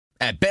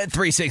At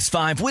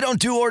Bet365, we don't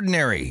do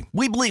ordinary.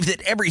 We believe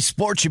that every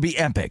sport should be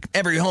epic.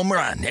 Every home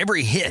run,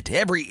 every hit,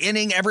 every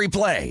inning, every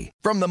play.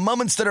 From the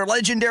moments that are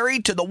legendary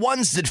to the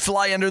ones that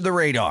fly under the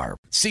radar.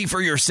 See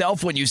for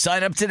yourself when you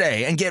sign up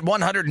today and get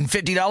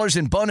 $150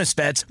 in bonus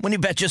bets when you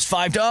bet just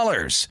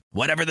 $5.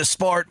 Whatever the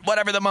sport,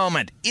 whatever the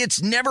moment,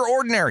 it's never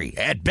ordinary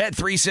at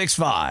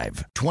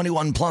Bet365.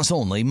 21 plus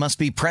only. Must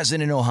be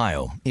present in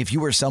Ohio. If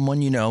you or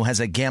someone you know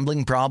has a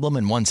gambling problem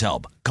and wants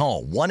help,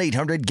 call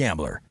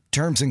 1-800-GAMBLER.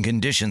 Terms and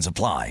conditions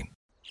apply.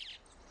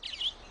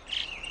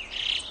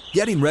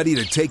 Getting ready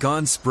to take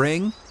on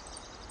spring?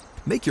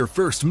 Make your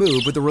first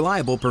move with the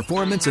reliable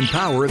performance and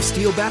power of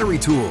Steel battery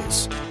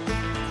tools.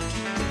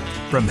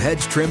 From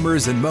hedge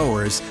trimmers and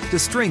mowers to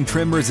string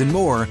trimmers and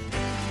more,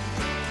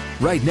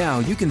 right now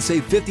you can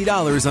save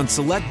 $50 on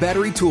select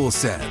battery tool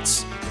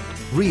sets.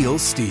 Real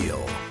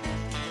Steel.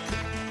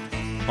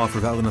 Offer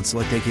valid on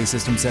select AK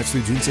system sets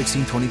through June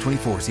 16,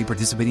 2024. See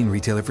participating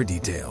retailer for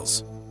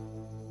details.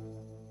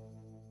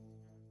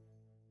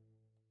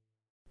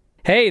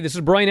 Hey, this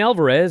is Brian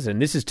Alvarez,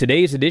 and this is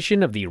today's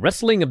edition of the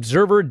Wrestling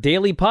Observer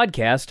Daily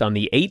Podcast on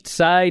the 8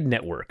 Side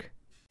Network.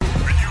 Are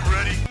you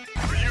ready?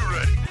 Are you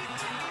ready?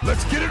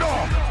 Let's get it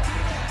on!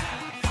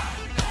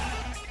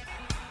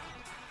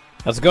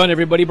 How's it going,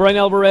 everybody? Brian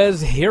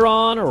Alvarez here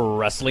on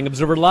Wrestling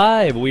Observer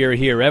Live. We are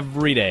here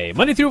every day,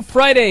 Monday through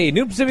Friday,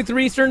 noon Pacific,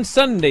 3 Eastern,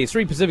 Sunday,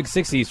 3 Pacific,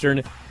 6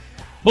 Eastern.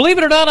 Believe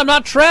it or not, I'm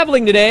not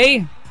traveling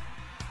today.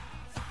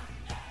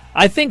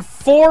 I think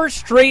 4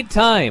 straight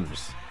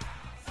times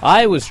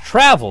I was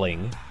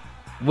traveling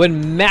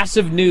when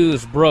massive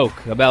news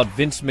broke about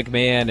Vince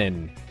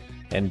McMahon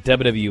and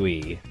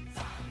WWE.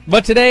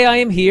 But today I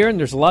am here, and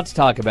there's a lot to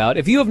talk about.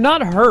 If you have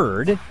not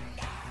heard,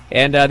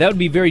 and that would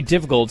be very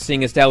difficult,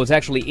 seeing as that was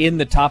actually in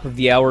the top of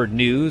the hour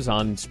news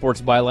on Sports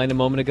Byline a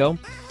moment ago,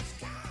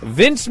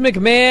 Vince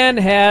McMahon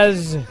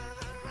has,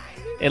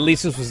 at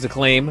least this was the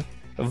claim,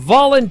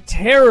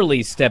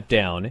 voluntarily stepped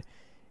down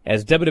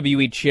as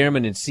WWE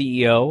Chairman and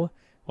CEO,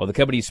 while the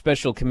company's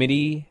special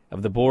committee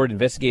of the board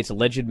investigates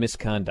alleged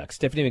misconduct.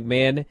 Stephanie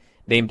McMahon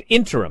named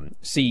interim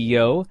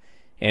CEO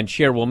and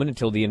chairwoman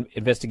until the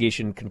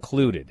investigation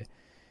concluded.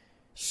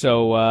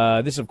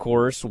 So this, of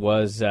course,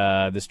 was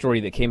the story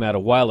that came out a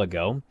while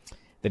ago,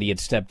 that he had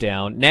stepped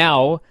down.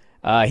 Now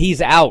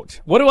he's out.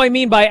 What do I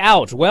mean by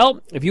out?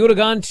 Well, if you would have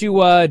gone to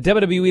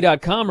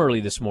WWE.com early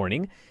this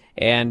morning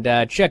and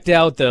checked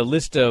out the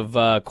list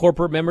of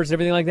corporate members and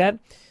everything like that,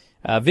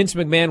 Vince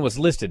McMahon was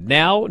listed.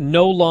 Now,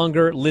 no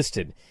longer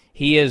listed.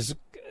 He is,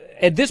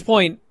 at this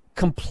point,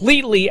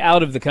 completely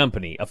out of the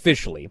company,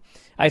 officially.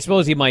 I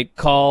suppose he might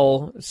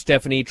call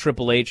Stephanie,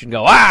 Triple H, and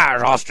go,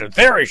 Austin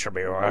Theory should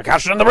be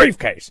casting in the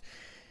briefcase.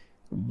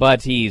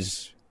 But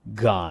he's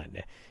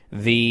gone.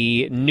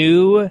 The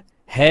new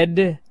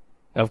head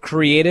of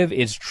creative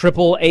is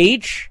Triple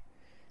H.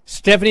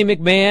 Stephanie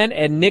McMahon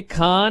and Nick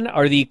Khan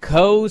are the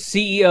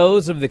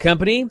co-CEOs of the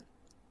company.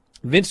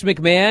 Vince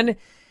McMahon,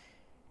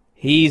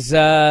 he's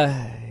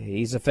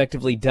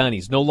effectively done.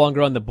 He's no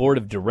longer on the board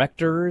of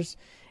directors.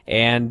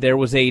 And there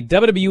was a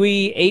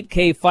WWE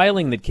 8K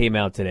filing that came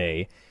out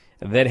today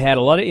that had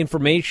a lot of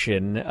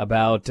information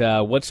about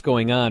what's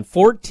going on.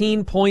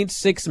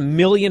 $14.6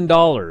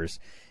 million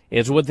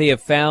is what they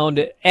have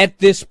found at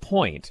this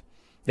point.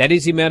 That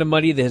is the amount of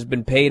money that has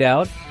been paid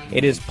out.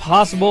 It is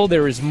possible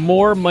there is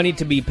more money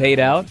to be paid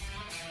out.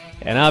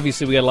 And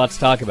obviously we got a lot to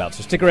talk about.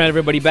 So stick around,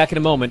 everybody. Back in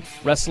a moment.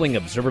 Wrestling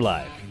Observer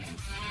Live.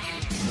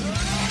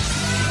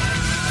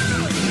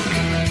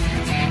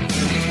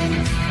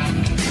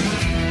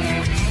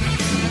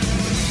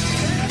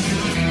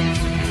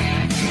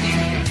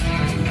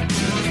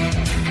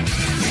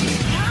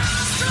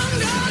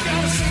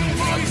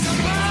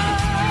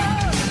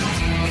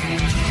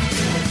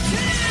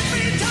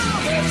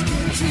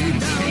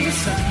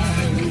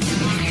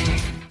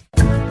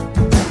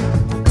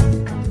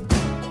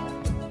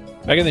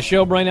 Back in the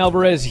show, Brian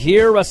Alvarez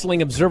here,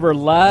 Wrestling Observer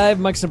Live.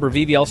 Mike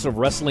Sempervive, also of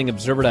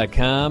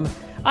WrestlingObserver.com.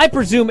 I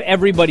presume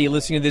everybody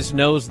listening to this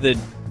knows the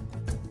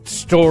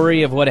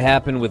story of what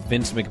happened with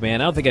Vince McMahon. I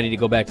don't think I need to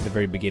go back to the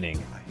very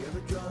beginning.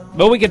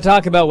 But we can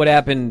talk about what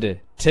happened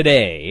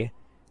today,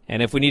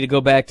 and if we need to go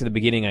back to the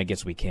beginning, I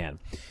guess we can.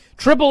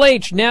 Triple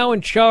H now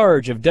in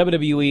charge of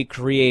WWE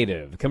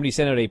Creative. The company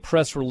sent out a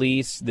press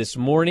release this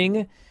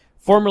morning,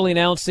 formally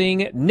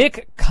announcing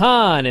Nick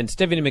Khan and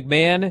Stephanie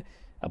McMahon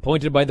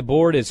appointed by the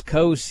board as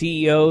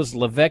co-CEOs,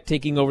 Levesque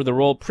taking over the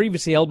role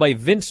previously held by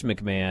Vince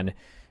McMahon,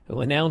 who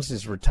announced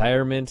his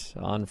retirement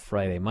on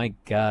Friday. My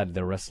God,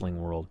 the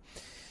wrestling world.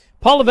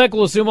 Paul Levesque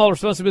will assume all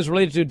responsibilities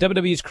related to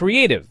WWE's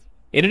creative,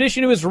 in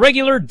addition to his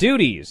regular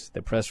duties,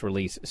 the press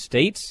release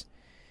states.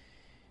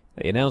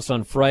 They announced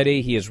on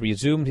Friday he has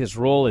resumed his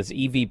role as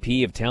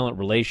EVP of Talent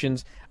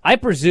Relations. I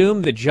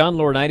presume that John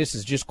Laurinaitis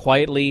has just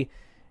quietly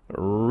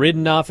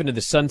ridden off into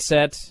the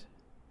sunset.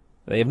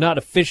 They have not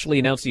officially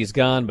announced he's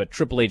gone, but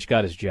Triple H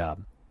got his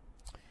job.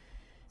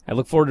 I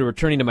look forward to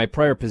returning to my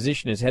prior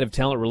position as head of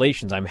talent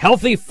relations. I'm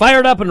healthy,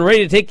 fired up, and ready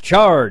to take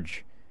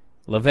charge,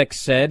 Levesque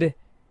said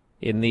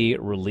in the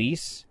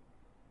release.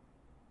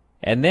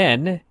 And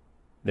then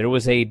there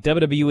was a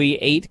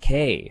WWE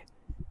 8K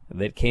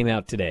that came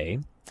out today.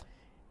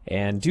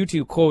 And due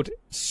to, quote,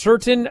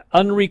 certain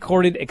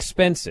unrecorded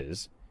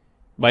expenses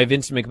by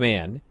Vince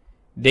McMahon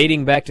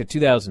dating back to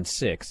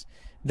 2006,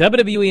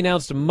 WWE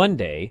announced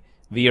Monday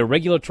via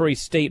regulatory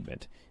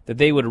statement that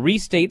they would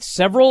restate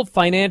several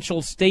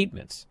financial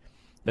statements.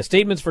 The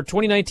statements for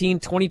 2019,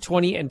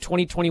 2020, and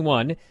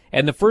 2021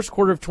 and the first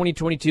quarter of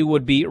 2022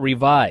 would be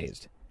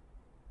revised.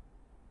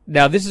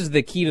 Now, this is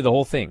the key to the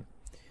whole thing.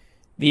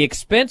 The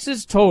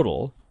expenses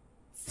total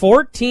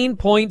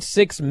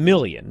 $14.6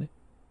 million,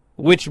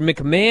 which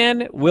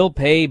McMahon will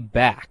pay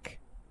back.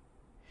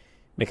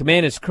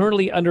 McMahon is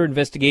currently under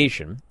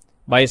investigation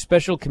by a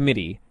special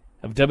committee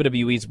of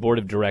WWE's board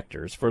of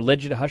directors for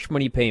alleged hush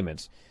money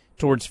payments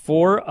towards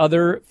four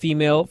other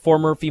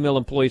former female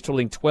employees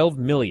totaling $12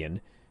 million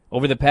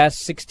over the past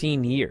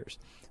 16 years.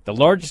 The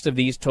largest of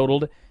these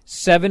totaled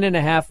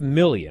 $7.5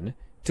 million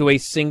to a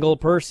single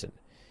person.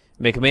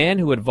 McMahon,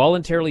 who had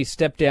voluntarily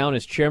stepped down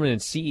as chairman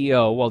and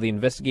CEO while the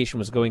investigation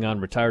was going on,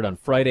 retired on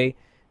Friday,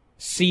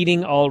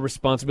 ceding all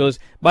responsibilities.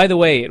 By the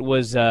way, it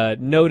was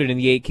noted in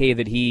the 8K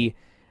that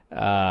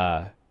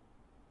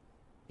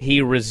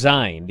he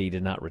resigned. He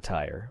did not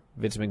retire.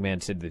 Vince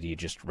McMahon said that he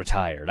just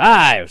retired.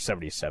 I was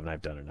 77.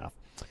 I've done enough.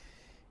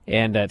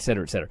 And et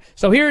cetera, et cetera.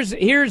 So here's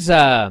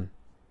what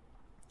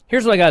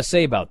I got to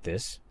say about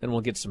this. Then we'll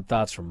get some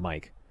thoughts from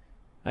Mike.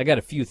 I got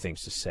a few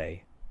things to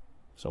say,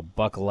 so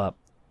buckle up.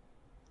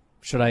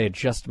 Should I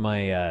adjust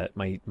my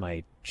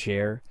my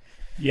chair?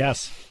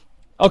 Yes.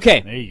 Okay.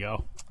 There you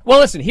go. Well,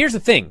 listen, here's the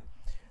thing.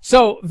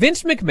 So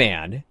Vince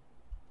McMahon,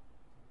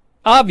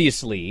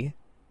 obviously,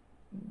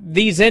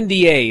 these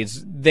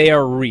NDAs, they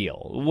are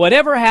real.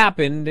 Whatever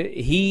happened,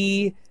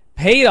 he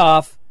paid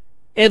off,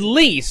 at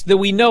least that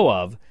we know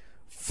of,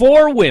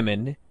 4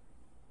 women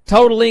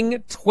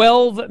totaling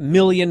 $12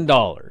 million,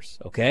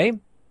 okay?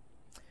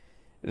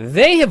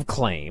 They have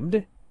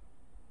claimed,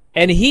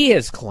 and he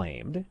has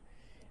claimed,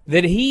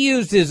 that he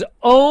used his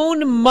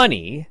own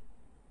money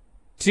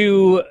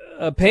to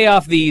pay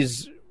off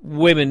these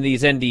women,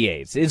 these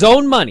NDAs. His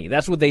own money,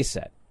 that's what they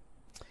said.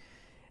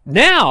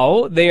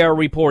 Now they are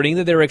reporting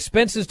that there are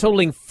expenses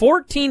totaling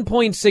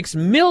 $14.6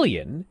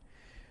 million,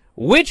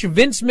 which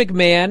Vince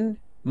McMahon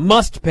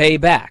must pay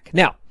back.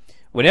 Now,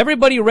 when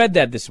everybody read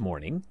that this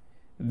morning,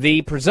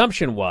 the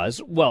presumption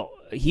was, well,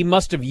 he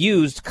must have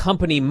used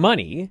company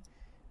money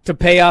to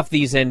pay off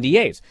these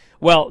NDAs.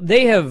 Well,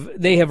 they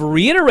have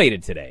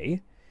reiterated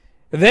today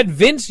that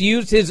Vince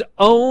used his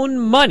own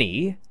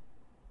money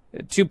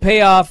to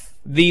pay off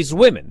these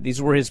women. These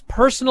were his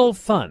personal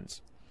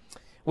funds.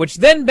 Which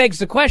then begs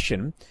the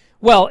question,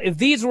 well, if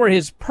these were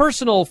his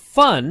personal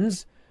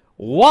funds,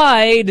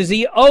 why does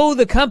he owe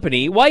the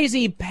company? Why is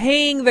he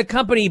paying the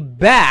company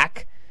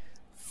back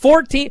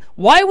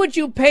why would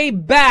you pay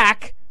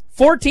back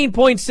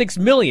 $14.6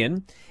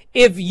 million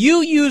if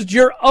you used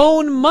your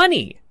own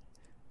money?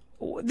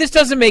 This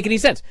doesn't make any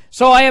sense.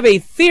 So I have a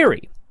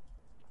theory.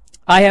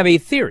 My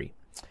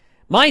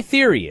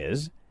theory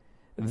is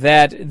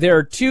that there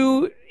are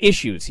 2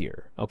 issues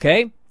here,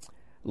 okay?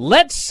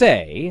 Let's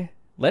say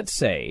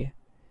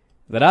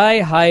that I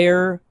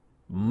hire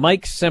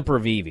Mike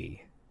Sempervive,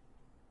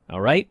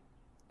 all right?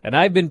 And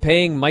I've been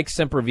paying Mike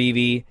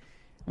Sempervive.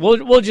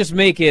 We'll just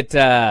make it.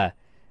 What's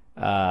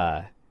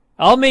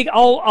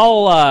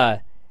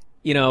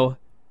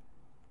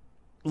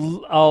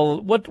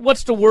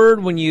the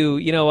word when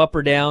you up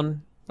or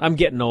down? I'm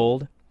getting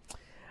old.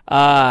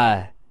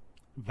 Round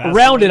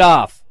it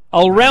off.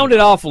 I'll round it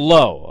off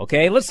low,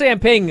 okay? Let's say I'm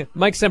paying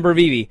Mike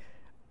Sempervive.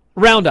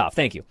 Round off,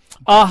 thank you.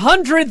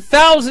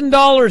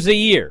 $100,000 a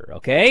year,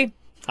 okay?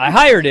 I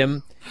hired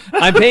him.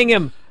 I'm paying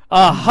him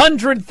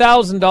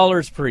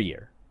 $100,000 per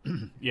year.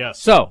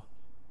 Yes. So,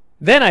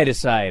 then I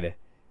decide,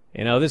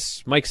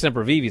 this Mike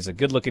Sempervive is a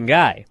good-looking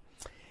guy.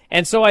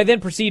 And so I then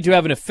proceed to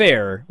have an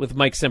affair with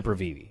Mike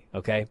Sempervive,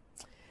 okay?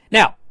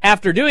 Now,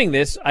 after doing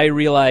this, I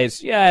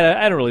realize,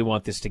 I don't really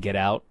want this to get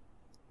out.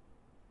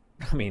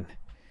 I mean,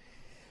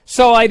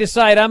 so I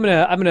decide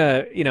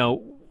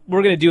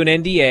we're gonna do an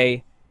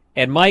NDA,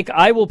 and Mike,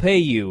 I will pay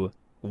you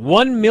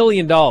 $1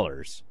 million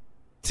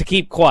to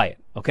keep quiet,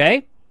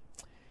 okay?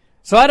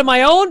 So out of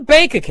my own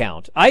bank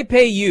account, I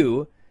pay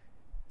you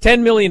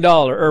 $10 million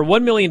or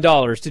 $1 million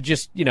to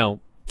just,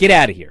 get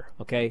out of here,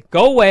 okay?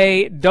 Go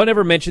away. Don't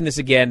ever mention this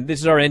again. This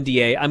is our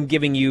NDA. I'm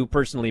giving you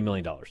personally $1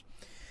 million.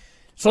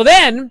 So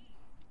then,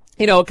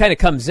 it kind of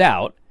comes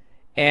out,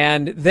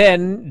 and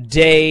then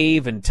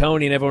Dave and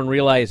Tony and everyone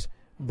realize,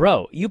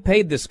 bro, you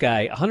paid this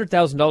guy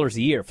 $100,000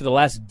 a year for the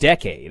last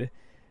decade,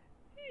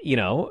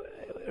 or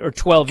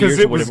 12 years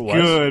or whatever it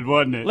was. Good,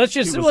 wasn't it? Let's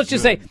just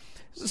say.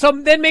 So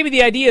then maybe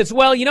the idea is,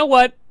 well, you know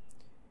what?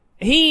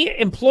 He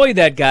employed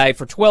that guy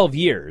for 12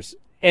 years,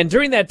 and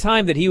during that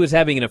time that he was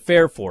having an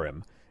affair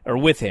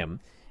with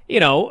him,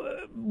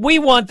 we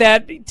want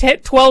that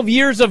 12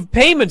 years of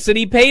payments that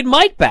he paid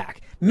Mike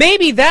back.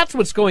 Maybe that's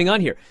what's going on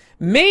here.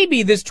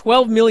 Maybe this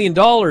 $12 million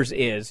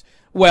is,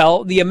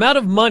 well, the amount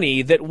of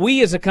money that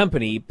we as a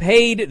company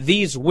paid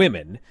these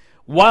women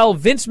while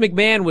Vince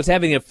McMahon was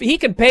having he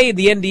can pay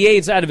the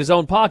NDAs out of his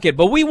own pocket,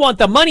 but we want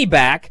the money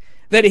back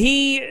that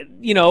he,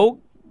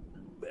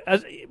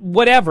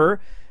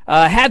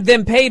 had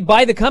them paid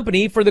by the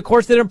company for the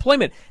course of their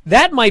employment.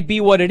 That might be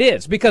what it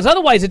is, because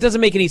otherwise it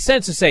doesn't make any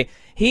sense to say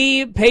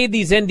he paid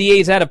these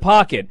NDAs out of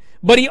pocket,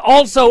 but he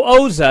also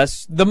owes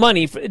us the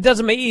money. It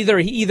doesn't make either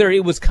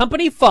it was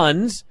company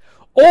funds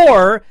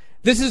or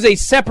this is a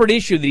separate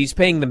issue that he's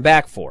paying them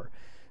back for.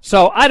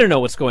 So I don't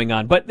know what's going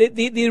on, but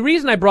the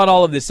reason I brought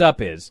all of this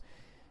up is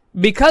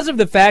because of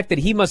the fact that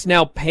he must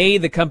now pay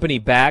the company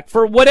back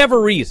for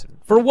whatever reason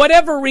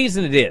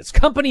it is.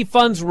 Company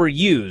funds were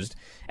used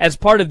as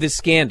part of this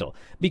scandal.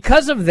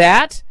 Because of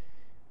that,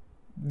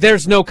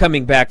 there's no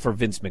coming back for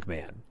Vince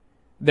McMahon.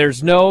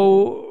 There's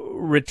no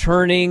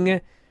returning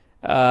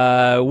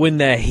when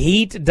the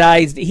heat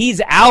dies.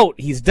 He's out.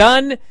 He's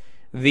done.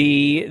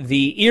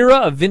 The era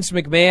of Vince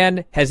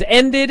McMahon has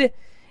ended,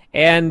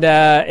 and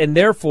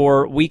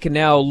therefore we can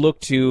now look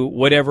to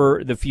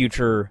whatever the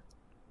future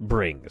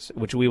brings,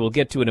 which we will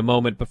get to in a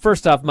moment. But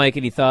first off, Mike,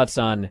 any thoughts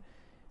on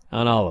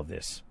all of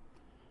this?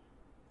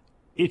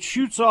 It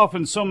shoots off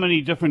in so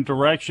many different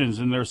directions,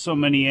 and there's so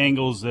many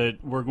angles that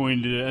we're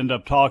going to end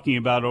up talking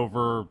about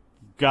over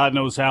God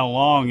knows how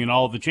long, and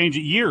all the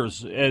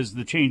years as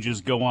the changes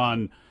go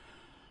on.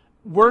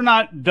 We're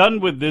not done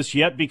with this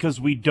yet because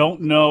we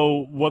don't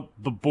know what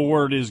the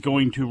board is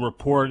going to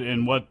report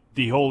and what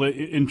the whole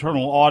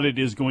internal audit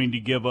is going to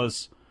give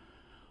us.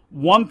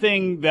 One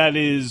thing that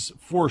is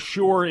for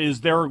sure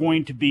is there are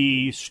going to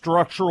be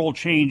structural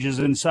changes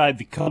inside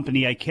the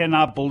company. I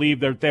cannot believe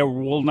that there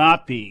will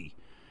not be.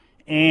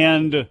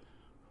 And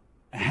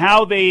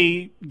how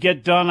they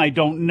get done, I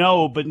don't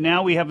know. But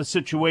now we have a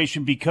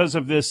situation because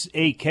of this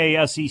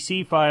 8K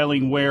SEC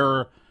filing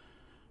where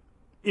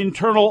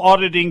internal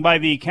auditing by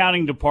the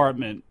accounting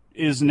department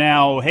is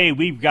now, hey,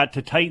 we've got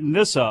to tighten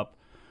this up.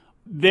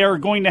 They're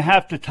going to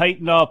have to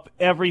tighten up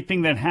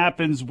everything that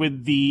happens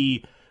with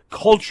the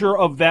culture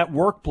of that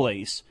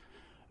workplace.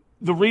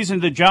 The reason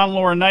that John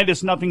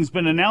Laurinaitis, nothing's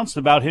been announced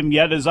about him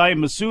yet is, I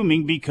am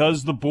assuming,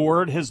 because the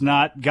board has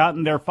not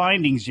gotten their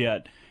findings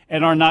yet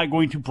and are not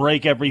going to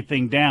break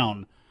everything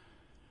down.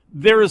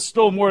 There is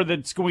still more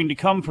that's going to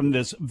come from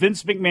this.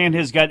 Vince McMahon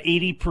has got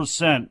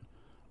 80%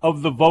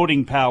 of the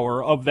voting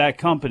power of that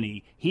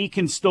company. He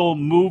can still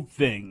move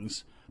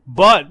things.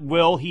 But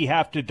will he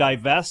have to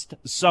divest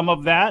some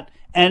of that?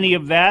 Any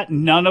of that?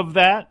 None of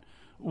that?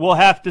 We'll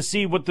have to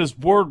see what this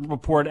board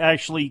report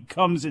actually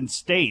comes and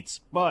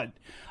states. But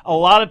a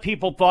lot of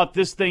people thought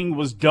this thing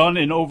was done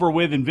and over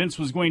with and Vince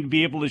was going to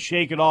be able to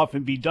shake it off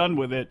and be done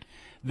with it.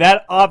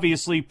 That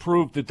obviously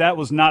proved that that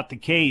was not the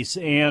case.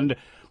 And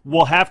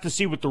we'll have to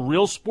see what the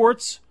Real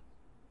Sports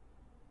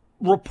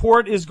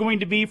report is going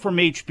to be from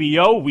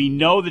HBO. We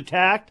know the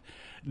tact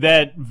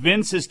that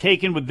Vince has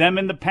taken with them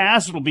in the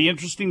past. It'll be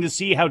interesting to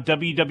see how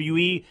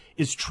WWE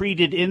is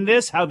treated in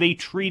this, how they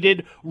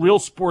treated Real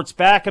Sports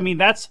back. I mean,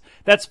 that's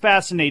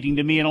fascinating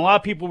to me. And a lot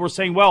of people were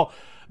saying, well,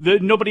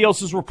 nobody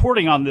else is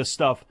reporting on this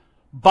stuff.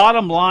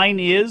 Bottom line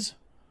is,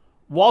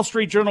 Wall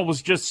Street Journal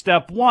was just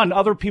step one.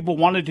 Other people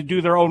wanted to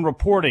do their own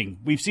reporting.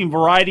 We've seen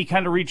Variety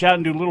kind of reach out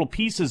and do little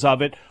pieces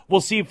of it. We'll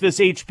see if this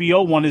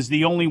HBO one is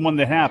the only one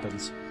that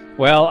happens.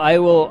 Well, I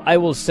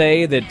will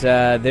say that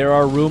there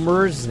are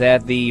rumors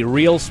that the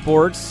Real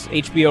Sports,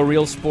 HBO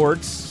Real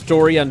Sports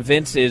story on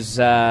Vince is,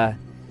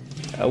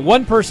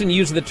 one person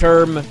used the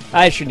term,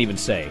 I shouldn't even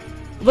say,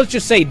 let's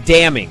just say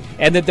damning,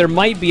 and that there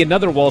might be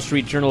another Wall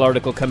Street Journal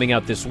article coming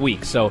out this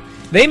week. So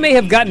they may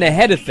have gotten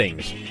ahead of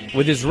things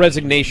with his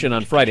resignation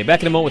on Friday.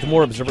 Back in a moment with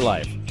more Observer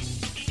Live.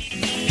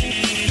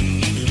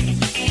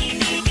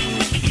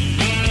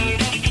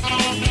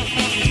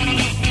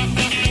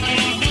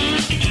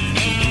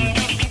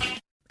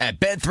 At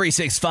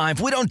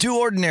Bet365, we don't do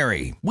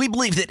ordinary. We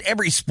believe that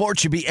every sport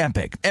should be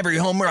epic. Every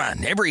home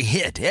run, every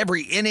hit,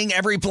 every inning,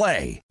 every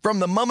play. From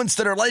the moments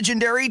that are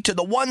legendary to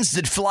the ones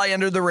that fly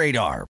under the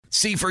radar.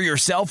 See for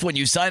yourself when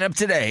you sign up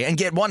today and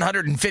get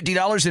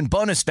 $150 in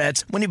bonus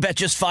bets when you bet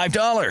just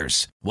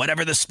 $5.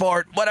 Whatever the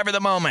sport, whatever the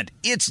moment,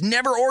 it's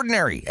never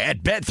ordinary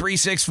at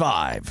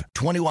Bet365.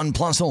 21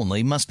 plus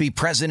only. Must be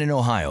present in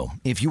Ohio.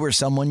 If you or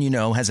someone you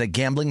know has a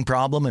gambling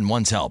problem and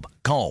wants help,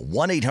 call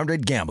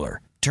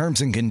 1-800-GAMBLER.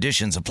 Terms and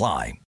conditions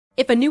apply.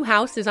 If a new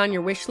house is on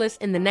your wish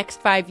list in the next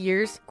 5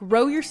 years,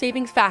 grow your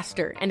savings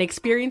faster and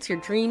experience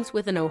your dreams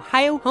with an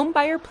Ohio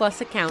Homebuyer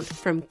Plus account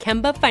from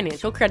Kemba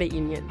Financial Credit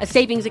Union. A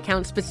savings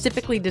account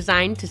specifically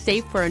designed to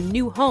save for a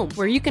new home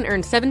where you can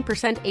earn 7%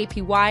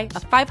 APY,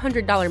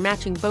 a $500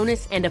 matching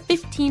bonus, and a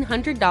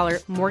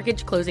 $1,500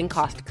 mortgage closing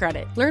cost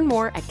credit. Learn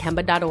more at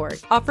Kemba.org.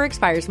 Offer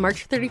expires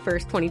March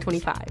 31st,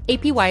 2025.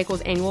 APY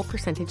equals annual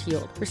percentage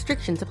yield.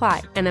 Restrictions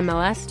apply.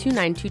 NMLS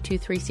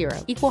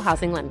 292230. Equal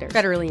housing lender.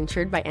 Federally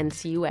insured by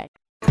NCUA.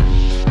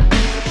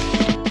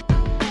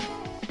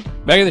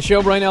 Back in the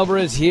show, Brian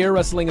Alvarez here,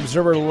 Wrestling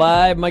Observer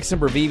Live. Mike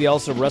Sempervive,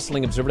 also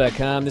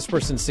WrestlingObserver.com. This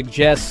person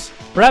suggests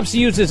perhaps he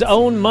used his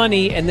own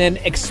money and then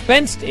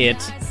expensed it.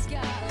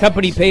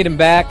 Company paid him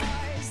back,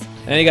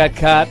 and he got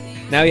caught.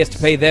 Now he has to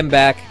pay them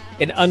back,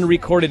 an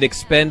unrecorded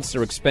expense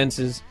or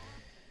expenses.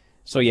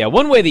 So yeah,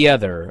 one way or the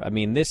other, I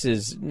mean, this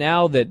is,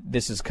 now that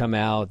this has come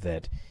out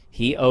that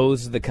he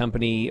owes the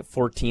company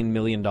 $14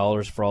 million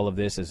for all of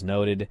this, as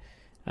noted,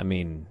 I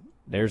mean,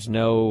 there's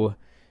no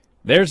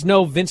Vince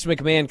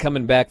McMahon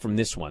coming back from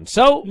this one.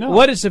 So, No.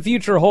 What does the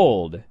future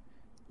hold?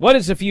 What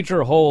does the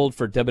future hold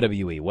for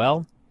WWE?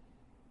 Well,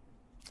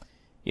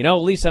 at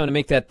least I'm going to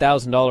make that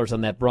 $1,000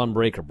 on that Braun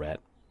Breaker, Brett.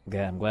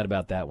 Yeah, I'm glad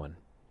about that one.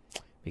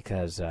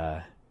 Because,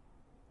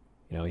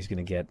 he's going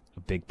to get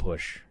a big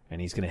push, and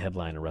he's going to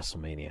headline a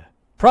WrestleMania.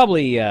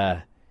 Probably,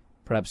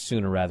 perhaps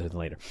sooner rather than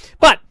later.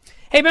 But,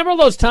 hey, remember all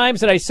those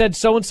times that I said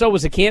so-and-so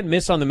was a can't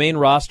miss on the main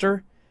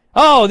roster?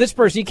 Oh, this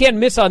person, you can't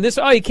miss on this.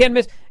 Oh, you can't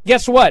miss.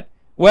 Guess what?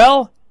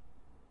 Well,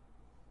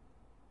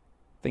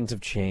 things have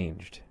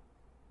changed.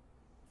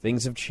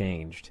 Things have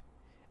changed.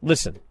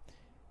 Listen,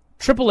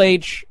 Triple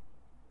H,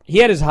 he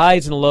had his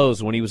highs and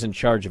lows when he was in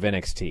charge of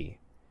NXT.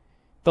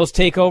 Those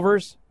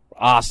takeovers,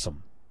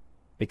 awesome.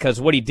 Because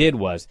what he did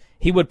was,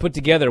 he would put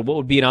together what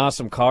would be an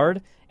awesome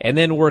card and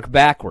then work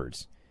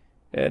backwards.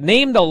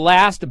 Name the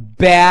last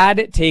bad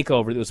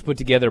takeover that was put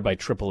together by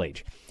Triple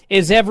H.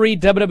 Is every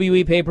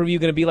WWE pay-per-view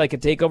going to be like a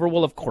takeover?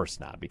 Well, of course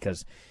not,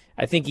 because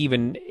I think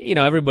even,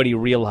 everybody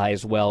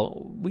realized,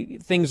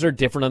 things are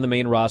different on the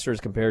main roster as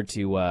compared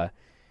to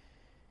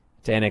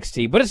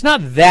NXT. But it's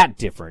not that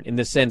different in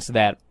the sense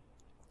that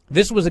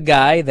this was a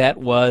guy that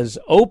was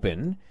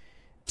open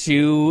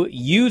to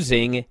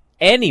using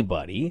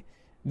anybody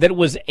that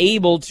was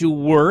able to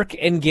work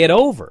and get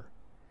over.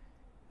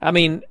 I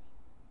mean,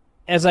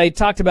 as I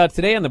talked about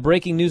today on the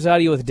Breaking News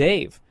Audio with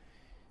Dave,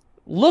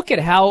 look at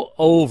how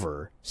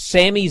over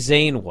Sami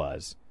Zayn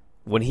was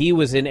when he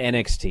was in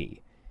NXT.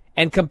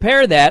 And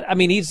compare that, I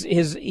mean,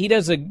 he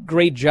does a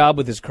great job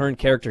with his current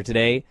character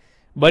today,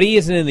 but he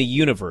isn't in the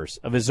universe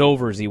of as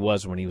over as he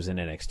was when he was in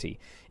NXT.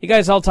 You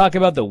guys all talk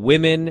about the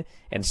women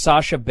and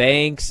Sasha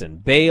Banks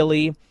and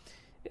Bayley.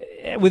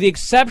 With the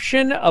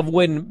exception of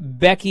when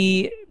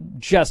Becky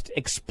just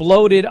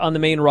exploded on the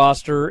main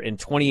roster in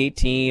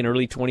 2018,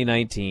 early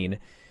 2019,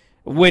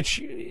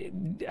 which,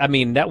 I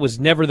mean, that was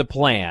never the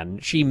plan.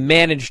 She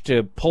managed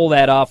to pull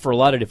that off for a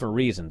lot of different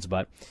reasons,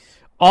 but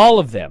all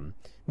of them,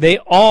 they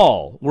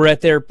all were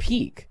at their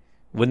peak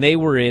when they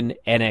were in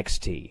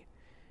NXT.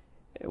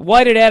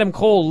 Why did Adam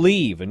Cole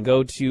leave and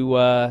go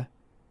to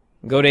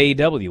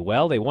AEW?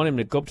 Well, they want him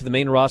to go up to the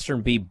main roster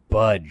and be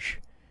Budge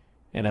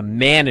and a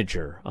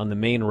manager on the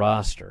main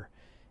roster.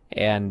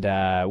 And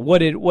what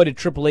did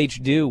Triple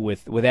H do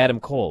with Adam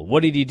Cole?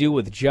 What did he do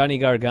with Johnny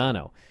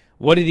Gargano?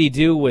 What did he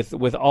do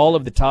with all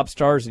of the top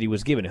stars that he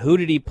was given? Who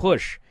did he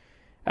push?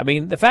 I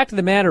mean, the fact of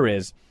the matter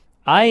is,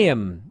 I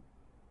am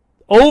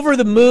over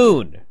the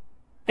moon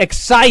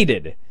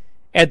excited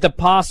at the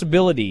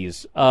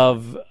possibilities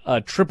of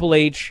Triple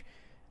H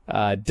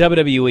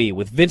WWE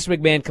with Vince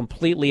McMahon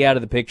completely out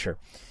of the picture.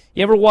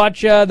 You ever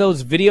watch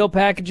those video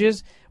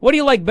packages? What do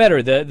you like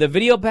better, the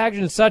video package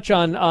and such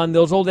on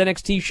those old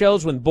NXT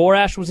shows when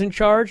Borash was in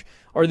charge,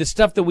 or the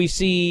stuff that we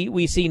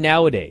see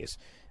nowadays,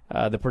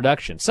 the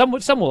production? Some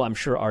will, I'm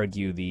sure,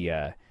 argue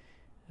the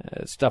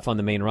stuff on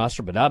the main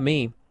roster, but not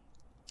me.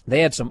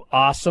 They had some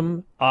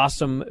awesome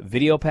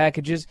video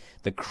packages.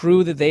 The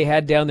crew that they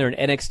had down there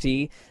in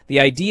NXT, the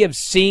idea of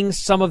seeing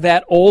some of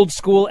that old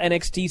school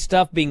NXT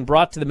stuff being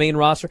brought to the main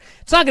roster,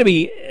 it's not going to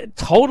be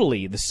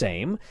totally the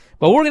same,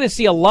 but we're going to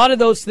see a lot of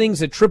those things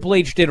that Triple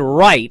H did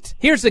right.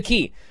 Here's the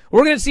key.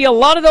 We're going to see a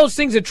lot of those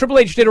things that Triple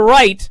H did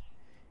right,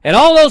 and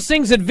all those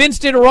things that Vince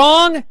did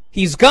wrong,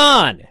 he's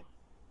gone.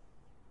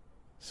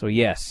 So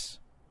yes,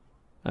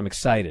 I'm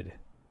excited.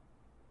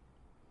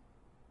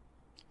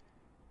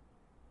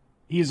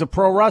 He's a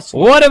pro wrestler.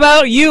 What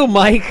about you,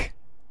 Mike?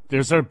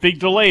 There's a big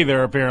delay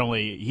there,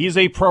 apparently. He's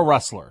a pro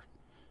wrestler.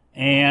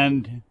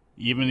 And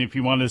even if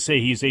you want to say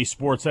he's a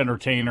sports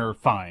entertainer,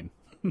 fine.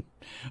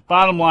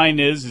 Bottom line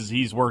is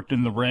he's worked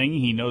in the ring.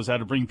 He knows how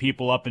to bring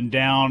people up and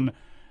down.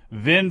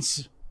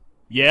 Vince,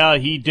 yeah,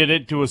 he did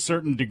it to a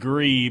certain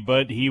degree,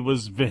 but he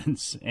was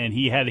Vince, and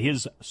he had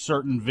his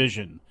certain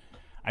vision.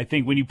 I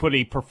think when you put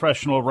a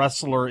professional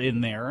wrestler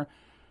in there,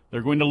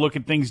 they're going to look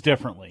at things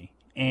differently.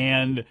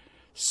 And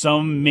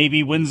some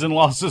maybe wins and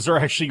losses are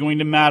actually going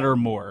to matter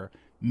more.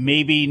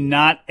 Maybe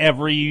not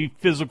every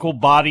physical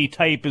body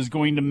type is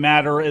going to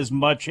matter as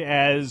much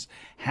as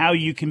how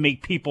you can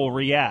make people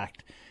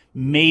react.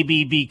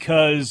 Maybe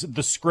because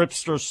the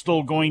scripts are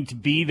still going to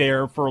be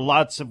there for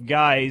lots of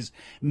guys.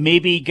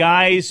 Maybe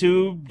guys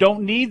who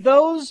don't need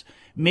those.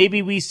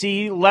 Maybe we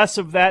see less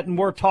of that and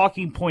more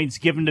talking points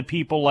given to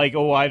people like,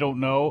 oh, I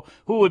don't know,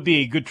 who would be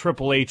a good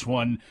Triple H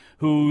one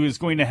who is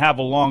going to have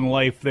a long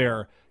life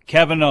there?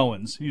 Kevin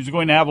Owens. He's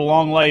going to have a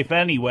long life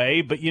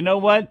anyway, but you know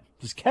what?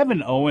 Does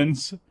Kevin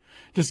Owens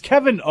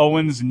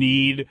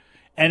need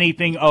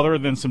anything other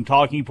than some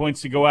talking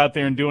points to go out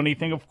there and do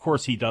anything? Of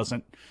course he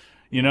doesn't.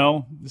 You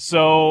know,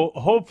 so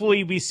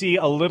hopefully we see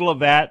a little of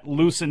that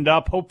loosened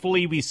up.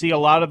 Hopefully we see a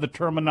lot of the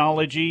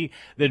terminology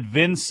that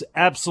Vince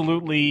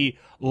absolutely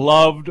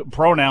loved,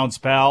 pronouns,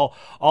 pal,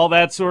 all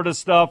that sort of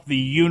stuff, the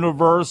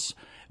universe,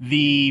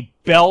 the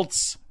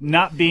belts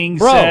not being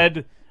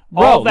said,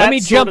 all that let me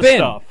sort jump of in.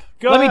 stuff.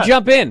 Go Let me ahead.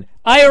 jump in.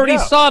 I already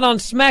Yeah. saw it on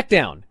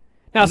SmackDown.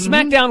 Now,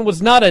 SmackDown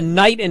was not a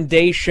night and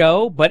day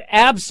show, but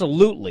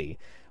absolutely.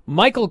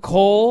 Michael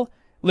Cole,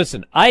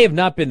 listen, I have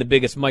not been the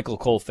biggest Michael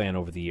Cole fan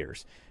over the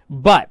years,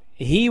 but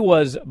he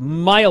was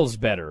miles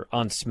better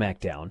on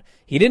SmackDown.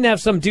 He didn't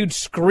have some dude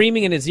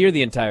screaming in his ear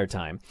the entire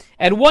time.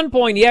 At one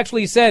point, he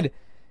actually said,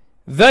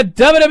 "The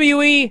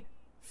WWE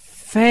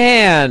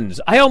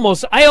fans." I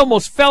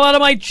almost fell out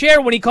of my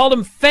chair when he called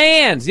them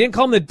fans. He didn't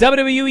call them the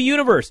WWE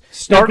Universe.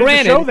 Started now,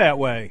 granted, the show that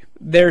way.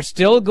 they're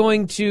still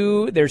going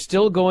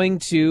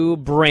to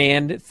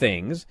brand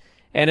things.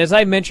 And as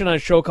I mentioned on a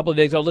show a couple of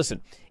days ago,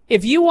 listen,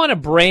 if you want to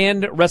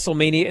brand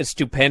WrestleMania as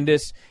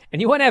stupendous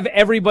and you want to have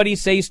everybody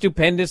say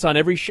stupendous on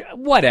every show,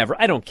 whatever,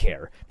 I don't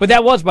care. But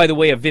that was, by the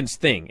way, a Vince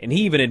thing, and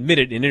he even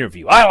admitted in an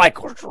interview, I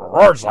like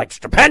words like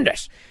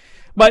stupendous.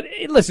 But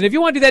listen, if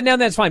you want to do that now,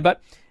 that's fine.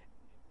 But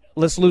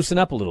let's loosen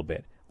up a little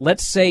bit.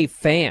 Let's say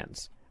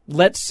fans.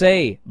 Let's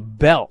say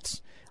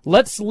belts.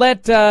 Let's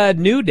let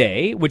New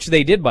Day, which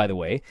they did, by the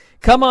way,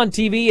 come on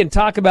TV and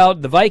talk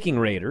about the Viking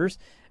Raiders,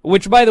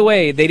 which, by the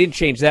way, they didn't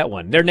change that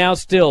one. They're now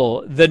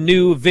still the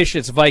new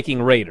vicious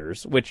Viking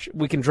Raiders, which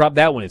we can drop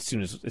that one as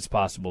soon as it's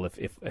possible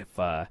if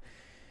I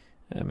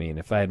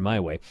had my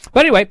way.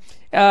 But anyway,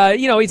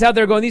 he's out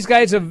there going, these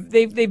guys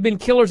they've been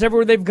killers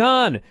everywhere they've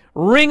gone.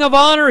 Ring of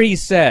Honor, he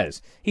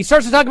says. He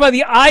starts to talk about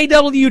the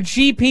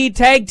IWGP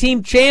Tag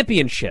Team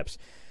Championships.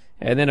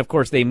 And then, of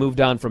course, they moved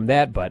on from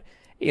that, but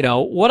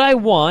what I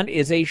want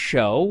is a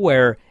show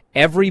where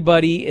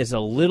everybody is a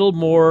little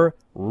more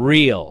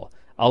real,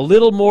 a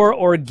little more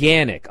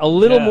organic, a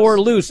little more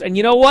loose. And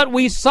you know what?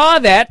 We saw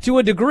that to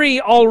a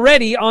degree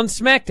already on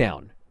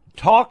SmackDown.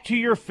 Talk to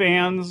your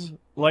fans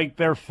like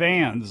they're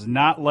fans,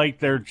 not like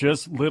they're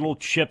just little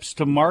chips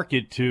to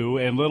market to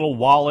and little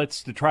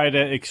wallets to try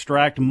to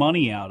extract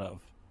money out of.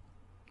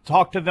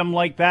 Talk to them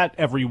like that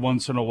every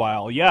once in a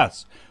while.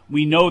 Yes,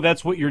 we know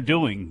that's what you're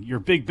doing. You're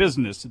big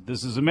business.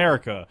 This is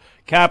America.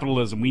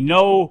 Capitalism. We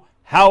know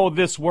how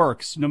this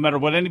works, no matter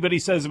what anybody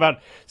says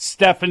about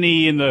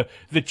Stephanie and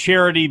the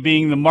charity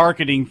being the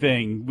marketing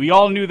thing. We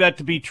all knew that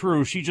to be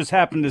true. She just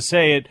happened to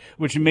say it,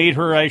 which made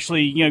her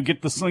actually,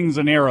 get the slings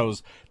and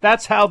arrows.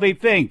 That's how they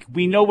think.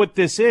 We know what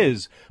this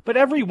is. But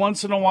every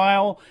once in a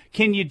while,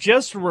 can you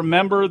just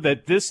remember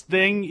that this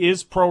thing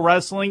is pro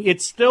wrestling?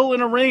 It's still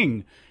in a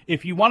ring.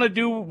 If you want to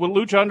do what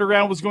Lucha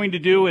Underground was going to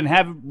do and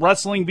have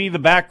wrestling be the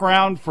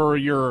background for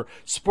your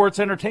sports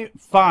entertainment,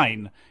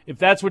 fine. If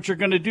that's what you're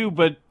going to do.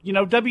 But,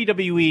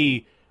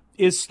 WWE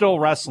is still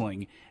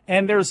wrestling.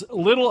 And there's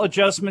little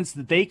adjustments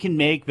that they can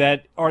make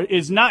that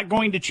is not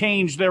going to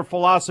change their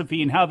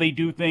philosophy and how they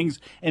do things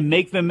and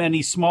make them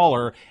any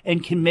smaller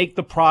and can make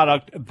the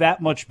product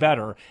that much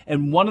better.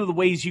 And one of the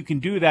ways you can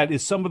do that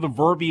is some of the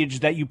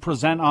verbiage that you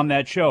present on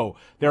that show.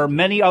 There are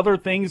many other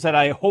things that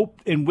I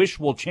hope and wish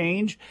will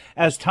change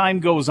as time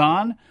goes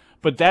on,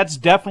 but that's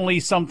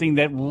definitely something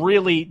that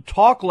really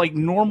talk like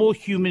normal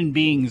human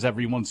beings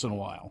every once in a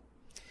while.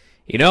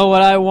 You know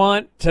what I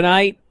want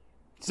tonight?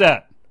 What's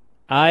that?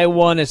 I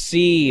want to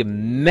see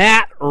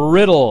Matt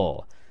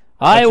Riddle.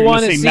 I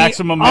want to see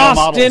Maximum Male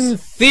Austin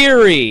Models.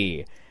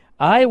 Theory.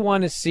 I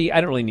want to see...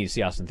 I don't really need to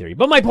see Austin Theory.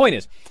 But my point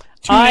is,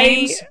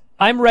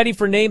 I'm ready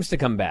for names to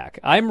come back.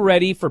 I'm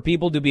ready for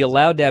people to be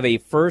allowed to have a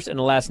first and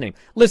a last name.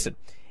 Listen,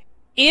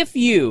 if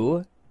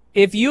you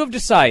have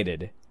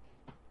decided,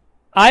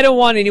 I don't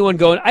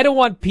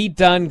want Pete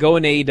Dunne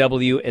going to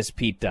AEW as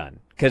Pete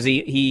Dunne, because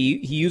he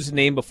used the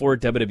name before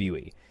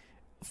WWE.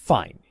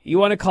 Fine. You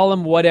want to call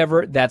him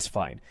whatever, that's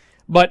fine.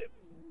 But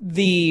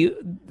the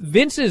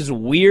Vince's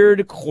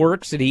weird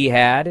quirks that he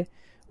had,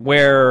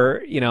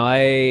 where,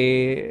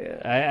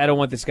 I don't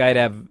want this guy to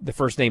have the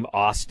first name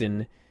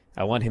Austin.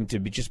 I want him to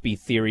just be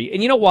Theory.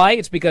 And you know why?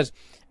 It's because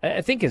I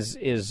think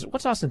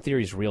what's Austin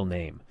Theory's real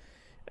name?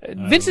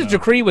 Vince's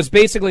decree was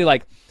basically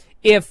like,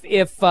 if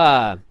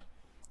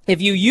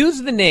you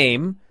use the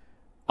name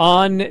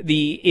on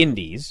the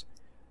indies,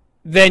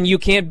 then you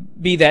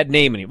can't be that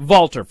name anymore.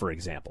 Walter, for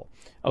example.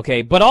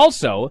 Okay, but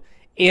also,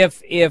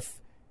 if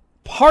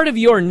part of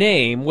your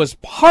name was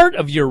part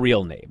of your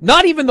real name,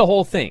 not even the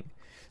whole thing.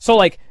 So,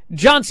 like,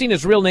 John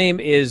Cena's real name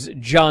is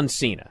John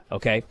Cena,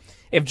 okay?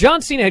 If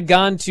John Cena had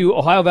gone to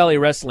Ohio Valley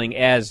Wrestling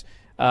as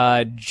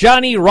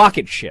Johnny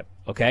Rocket Ship,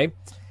 okay?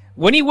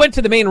 When he went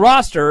to the main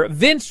roster,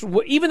 Vince,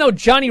 even though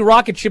Johnny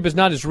Rocket Ship is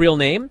not his real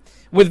name,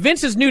 with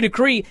Vince's new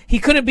decree, he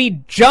couldn't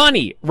be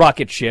Johnny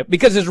Rocket Ship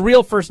because his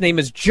real first name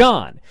is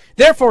John.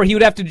 Therefore, he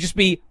would have to just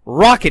be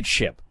Rocket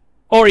Ship.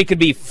 Or he could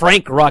be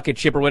Frank Rocket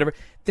Ship or whatever.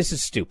 This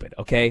is stupid,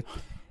 okay?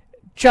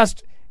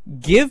 Just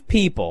give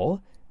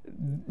people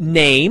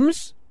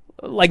names.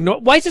 Like,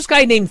 why is this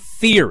guy named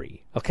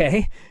Theory,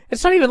 okay?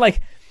 It's not even like...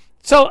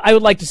 So I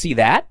would like to see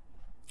that.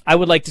 I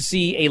would like to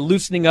see a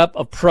loosening up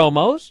of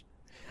promos.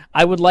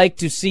 I would like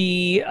to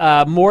see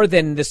more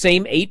than the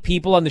same 8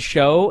 people on the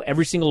show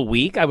every single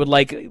week. I would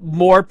like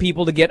more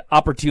people to get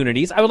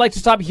opportunities. I would like to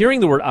stop hearing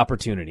the word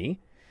opportunity.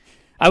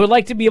 I would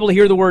like to be able to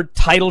hear the word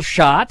title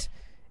shot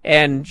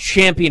and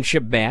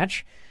championship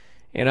match.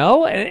 You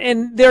know,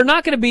 and they're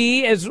not going to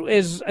be, as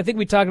I think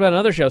we talked about on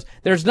other shows,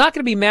 there's not going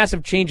to be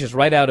massive changes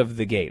right out of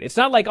the gate. It's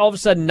not like all of a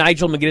sudden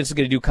Nigel McGuinness is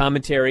going to do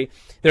commentary.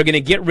 They're going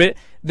to get rid.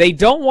 They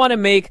don't want to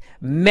make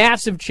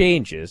massive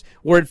changes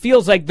where it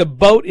feels like the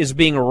boat is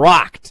being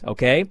rocked,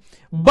 okay?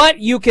 But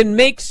you can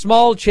make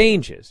small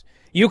changes.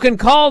 You can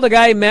call the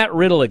guy Matt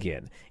Riddle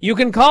again. You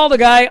can call the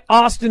guy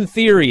Austin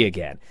Theory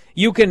again.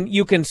 You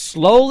can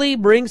slowly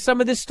bring some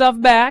of this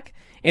stuff back.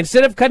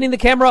 Instead of cutting the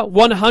camera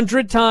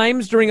 100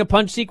 times during a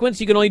punch sequence,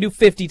 you can only do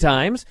 50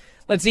 times.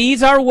 Let's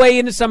ease our way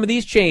into some of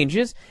these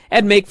changes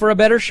and make for a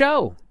better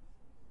show.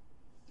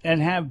 And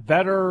have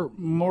better,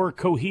 more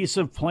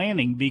cohesive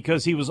planning,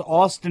 because he was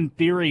Austin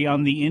Theory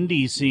on the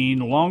indie scene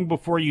long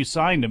before you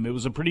signed him. It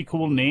was a pretty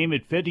cool name.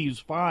 It fit. He was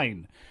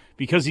fine.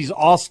 Because he's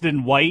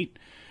Austin White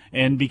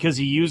and because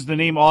he used the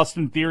name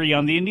Austin Theory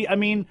on the indie. I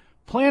mean,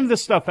 plan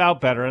this stuff out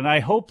better. And I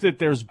hope that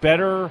there's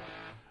better...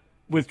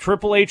 With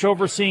Triple H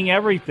overseeing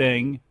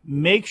everything,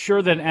 make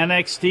sure that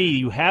NXT,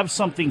 you have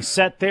something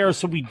set there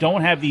so we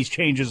don't have these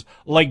changes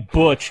like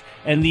Butch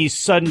and these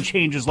sudden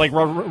changes like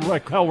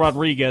Raquel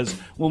Rodriguez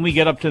when we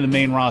get up to the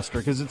main roster.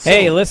 Because it's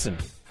Hey, listen,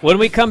 when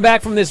we come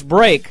back from this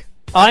break,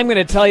 I'm going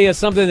to tell you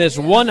something that's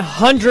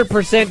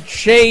 100%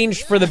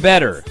 changed for the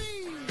better.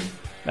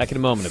 Back in a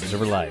moment,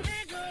 Observer Live.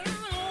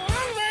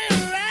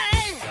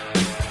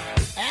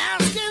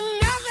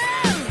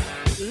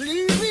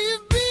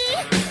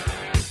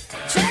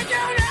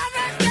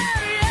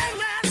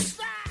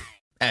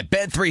 At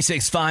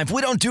Bet365,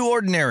 we don't do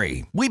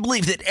ordinary. We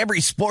believe that every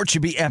sport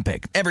should be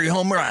epic. Every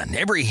home run,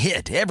 every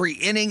hit, every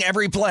inning,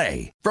 every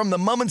play. From the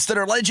moments that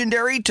are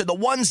legendary to the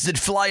ones that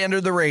fly under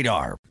the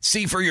radar.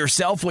 See for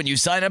yourself when you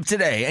sign up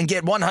today and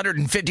get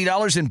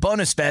 $150 in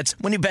bonus bets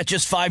when you bet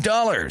just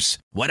 $5.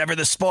 Whatever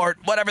the sport,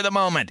 whatever the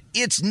moment,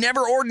 it's never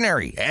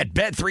ordinary at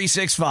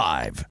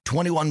Bet365.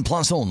 21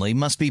 plus only.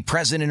 Must be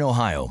present in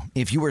Ohio.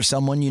 If you or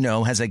someone you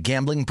know has a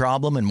gambling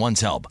problem and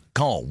wants help,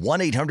 call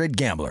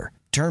 1-800-GAMBLER.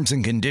 Terms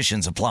and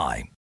conditions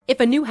apply. If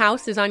a new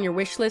house is on your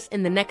wish list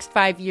in the next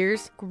 5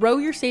 years, grow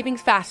your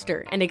savings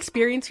faster and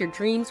experience your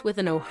dreams with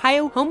an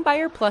Ohio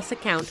Homebuyer Plus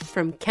account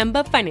from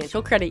Kemba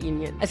Financial Credit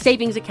Union. A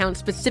savings account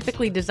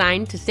specifically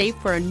designed to save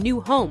for a new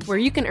home, where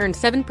you can earn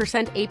 7%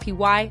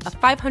 APY,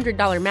 a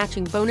 $500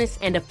 matching bonus,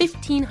 and a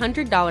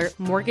 $1,500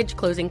 mortgage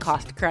closing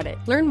cost credit.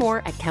 Learn more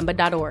at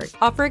Kemba.org.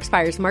 Offer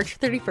expires March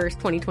 31st,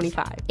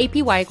 2025.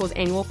 APY equals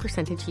annual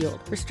percentage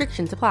yield.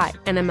 Restrictions apply.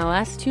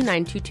 NMLS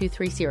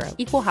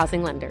 292230. Equal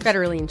housing lender.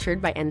 Federally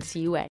insured by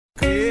NCUA.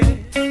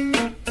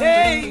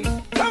 Hey,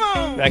 come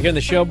on! Back here in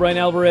the show, Brian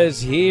Alvarez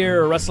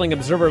here, Wrestling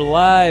Observer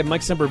Live.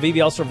 Mike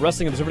Sempervive, also of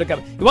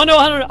WrestlingObserver.com. You want to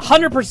know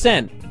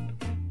 100%?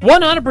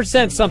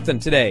 100% something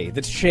today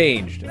that's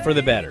changed for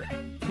the better.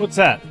 What's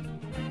that?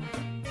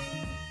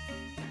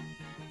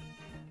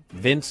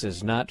 Vince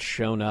has not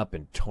shown up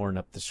and torn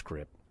up the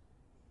script.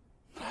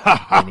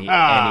 and he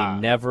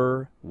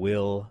never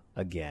will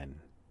again.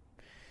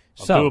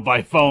 I'll do it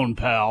by phone,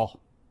 pal.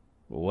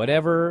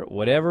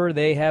 Whatever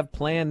they have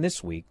planned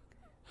this week,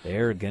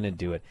 they're going to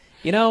do it.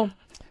 You know,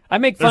 I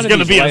make fun of these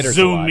writers a lot. There's going to be a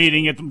Zoom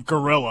meeting at the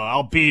Gorilla.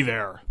 I'll be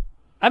there.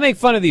 I make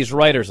fun of these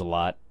writers a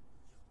lot,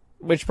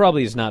 which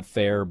probably is not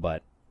fair,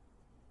 but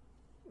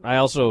I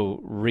also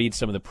read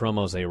some of the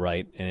promos they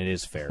write, and it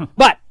is fair.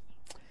 But,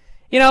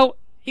 you know,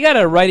 you got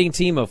a writing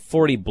team of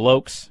 40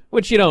 blokes,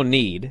 which you don't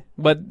need,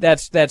 but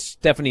that's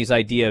Stephanie's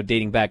idea of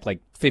dating back like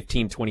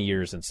 15, 20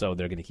 years, and so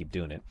they're going to keep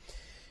doing it.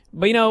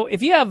 But, you know,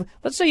 if you have,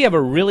 let's say you have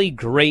a really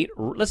great,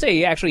 let's say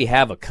you actually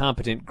have a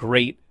competent,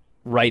 great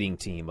writing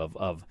team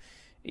of,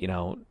 you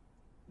know,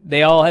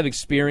 they all have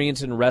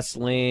experience in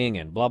wrestling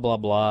and blah, blah,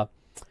 blah.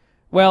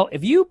 Well,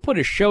 if you put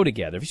a show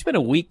together, if you spend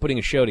a week putting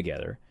a show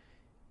together,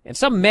 and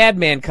some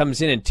madman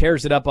comes in and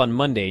tears it up on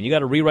Monday, and you got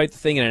to rewrite the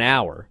thing in an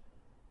hour,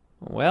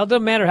 well, it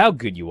doesn't matter how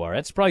good you are.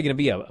 That's probably going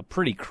to be a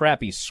pretty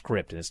crappy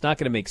script, and it's not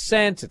going to make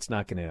sense. It's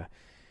not going to,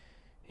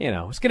 you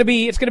know, it's going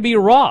to be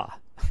raw.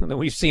 That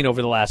we've seen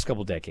over the last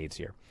couple decades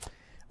here.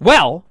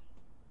 Well,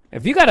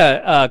 if you got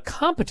a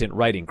competent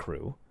writing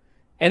crew,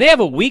 and they have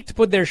a week to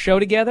put their show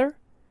together,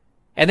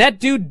 and that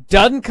dude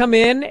doesn't come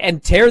in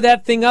and tear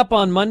that thing up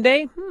on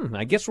Monday,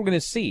 I guess we're going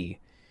to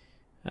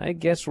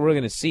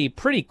see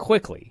pretty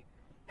quickly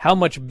how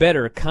much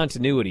better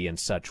continuity and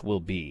such will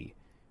be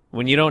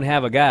when you don't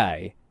have a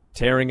guy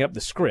tearing up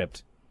the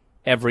script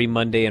every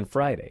Monday and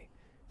Friday.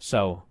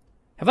 So,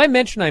 have I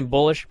mentioned I'm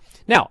bullish?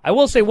 Now, I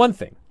will say one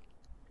thing.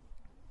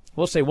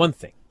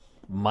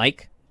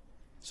 Mike,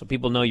 so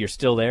people know you're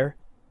still there.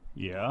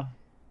 Yeah.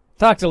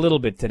 Talked a little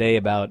bit today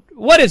about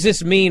what does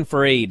this mean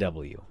for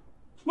AEW?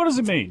 What does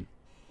it mean?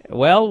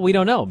 Well, we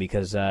don't know,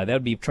 because that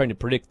would be trying to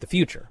predict the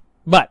future.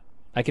 But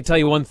I can tell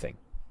you one thing.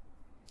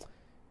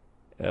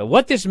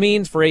 What this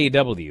means for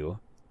AEW,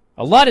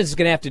 a lot is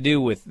going to have to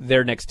do with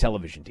their next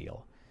television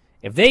deal.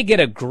 If they get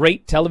a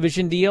great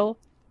television deal,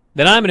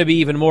 then I'm going to be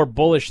even more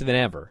bullish than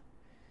ever.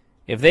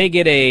 If they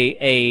get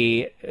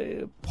a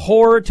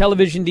poor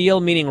television deal,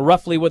 meaning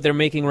roughly what they're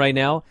making right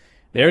now,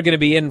 they're going to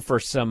be in for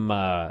some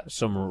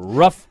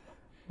rough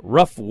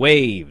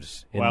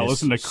waves in this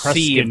listen to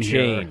sea of Kreskin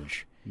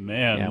change. Here.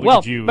 Man, Yeah. look Well,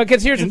 at you.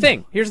 because here's the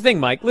thing. Here's the thing,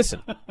 Mike.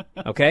 Listen,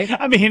 okay?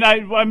 I'm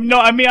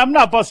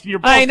not busting your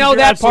balls. I know you're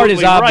that part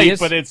is absolutely right, obvious,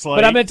 but it's like.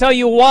 but I'm going to tell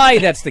you why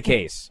that's the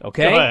case,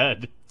 okay? Go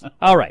ahead.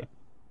 All right.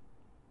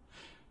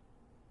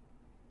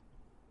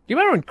 Do you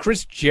remember when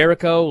Chris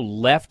Jericho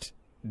left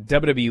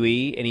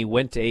WWE and he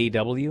went to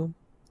AEW?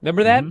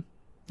 Remember that?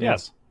 Mm-hmm.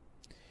 Yes.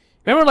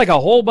 Remember like a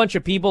whole bunch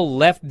of people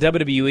left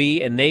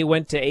WWE and they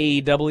went to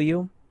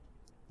AEW?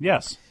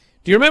 Yes.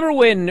 Do you remember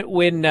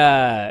when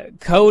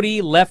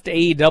Cody left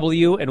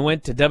AEW and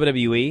went to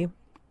WWE?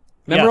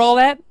 Remember Yes. all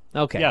that?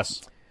 Okay.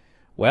 Yes.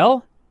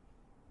 Well,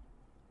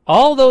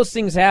 all those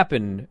things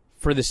happened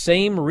for the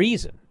same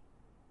reason.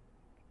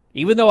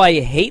 Even though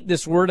I hate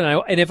this word,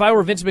 and if I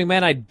were Vince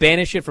McMahon, I'd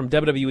banish it from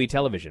WWE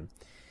television.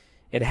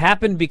 It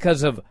happened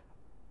because of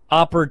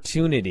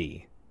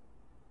opportunity.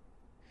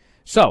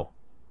 So,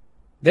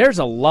 there's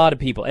a lot of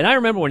people, and I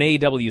remember when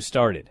AEW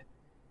started,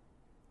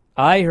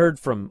 I heard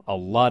from a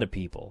lot of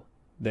people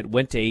that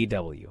went to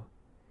AEW.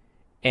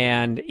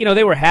 And,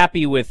 they were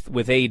happy with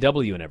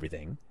AEW and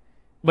everything,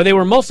 but they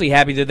were mostly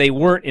happy that they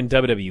weren't in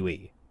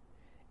WWE.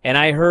 And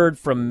I heard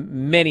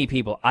from many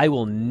people, I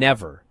will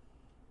never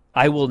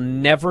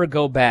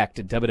go back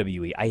to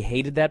WWE. I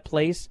hated that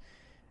place.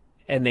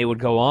 And they would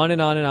go on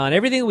and on and on.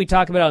 Everything that we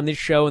talk about on this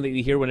show and that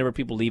you hear whenever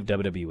people leave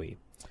WWE.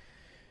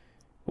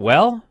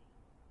 Well,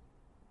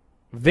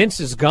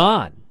 Vince is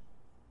gone.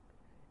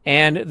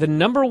 And the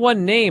number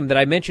one name that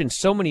I mentioned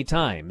so many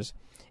times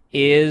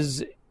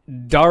is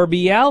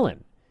Darby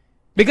Allin.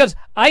 Because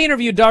I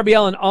interviewed Darby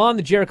Allin on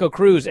the Jericho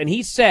Cruise, and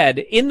he said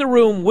in the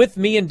room with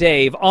me and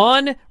Dave,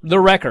 on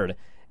the record,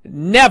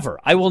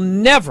 I will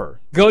never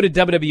go to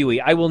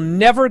WWE. I will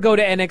never go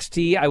to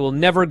NXT. I will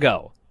never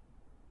go.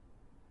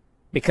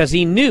 Because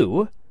he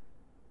knew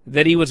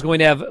that he was going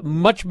to have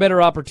much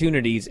better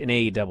opportunities in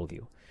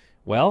AEW.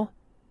 Well,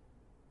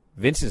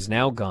 Vince is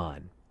now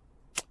gone.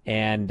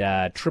 And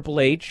Triple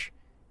H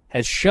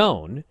has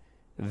shown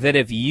that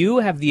if you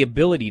have the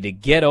ability to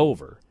get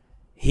over,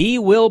 he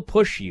will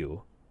push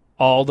you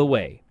all the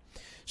way.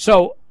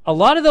 So a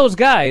lot of those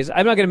guys,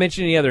 I'm not going to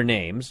mention any other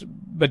names,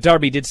 but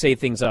Darby did say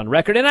things on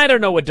record, and I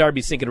don't know what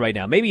Darby's thinking right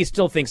now. Maybe he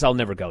still thinks I'll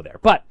never go there.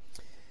 But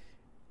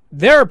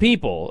there are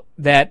people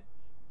that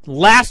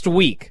last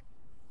week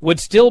would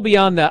still be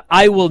on the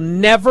I will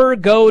never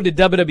go to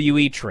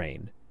WWE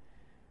train,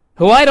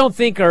 who I don't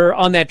think are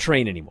on that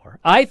train anymore.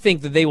 I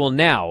think that they will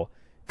now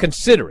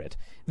consider it.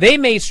 They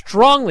may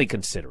strongly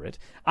consider it.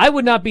 I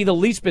would not be the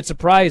least bit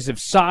surprised if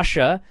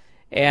Sasha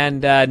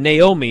and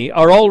Naomi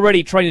are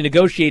already trying to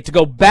negotiate to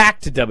go back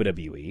to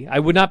WWE. I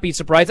would not be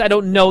surprised. I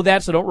don't know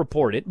that, so don't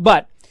report it.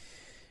 But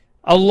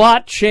a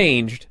lot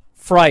changed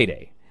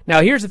Friday.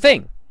 Now, here's the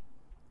thing.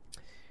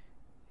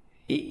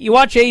 You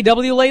watch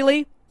AEW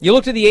lately? You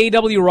looked at the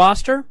AEW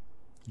roster?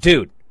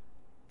 Dude,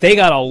 they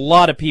got a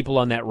lot of people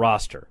on that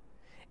roster.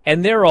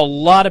 And there are a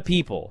lot of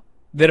people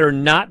that are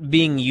not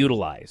being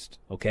utilized,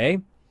 okay?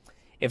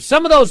 If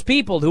some of those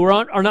people who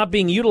are not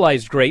being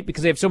utilized great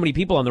because they have so many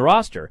people on the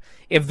roster,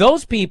 if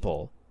those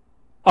people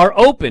are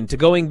open to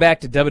going back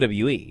to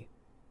WWE,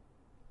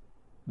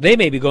 they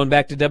may be going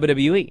back to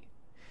WWE.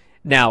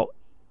 Now,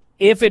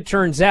 if it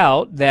turns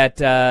out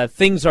that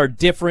things are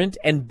different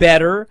and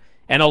better,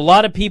 and a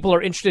lot of people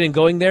are interested in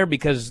going there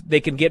because they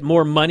can get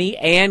more money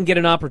and get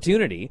an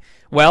opportunity,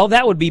 well,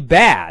 that would be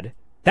bad.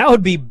 That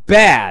would be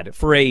bad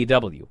for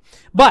AEW.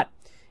 But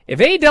if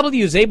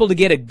AEW is able to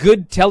get a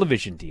good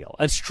television deal,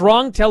 a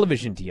strong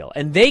television deal,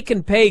 and they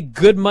can pay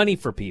good money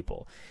for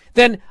people,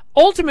 then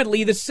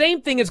ultimately the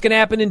same thing is going to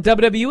happen in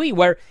WWE,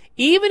 where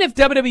even if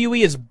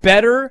WWE is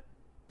better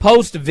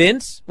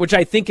post-Vince, which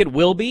I think it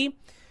will be,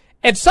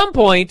 at some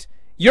point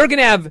you're going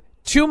to have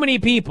too many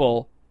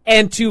people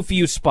and too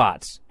few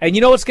spots. And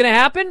you know what's going to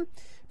happen?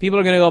 People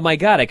are going to go, oh my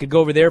God, I could go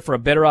over there for a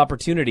better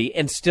opportunity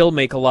and still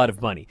make a lot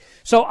of money.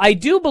 So I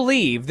do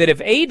believe that if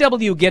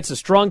AEW gets a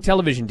strong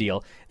television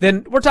deal,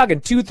 then we're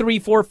talking 2, 3,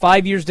 4,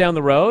 5 years down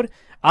the road.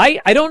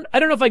 I don't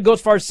know if I'd go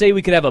as far as say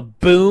we could have a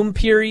boom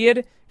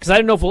period, because I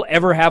don't know if we'll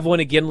ever have one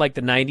again like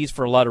the 90s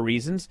for a lot of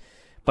reasons.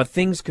 But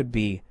things could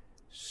be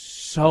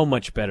so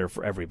much better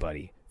for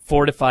everybody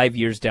 4 to 5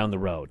 years down the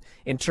road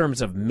in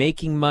terms of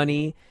making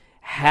money,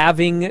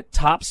 having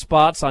top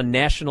spots on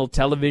national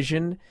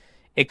television.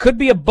 It could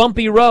be a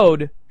bumpy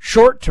road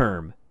short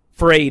term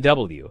for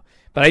AEW,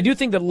 but I do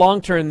think that long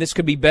term this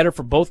could be better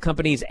for both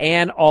companies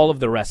and all of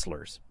the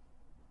wrestlers.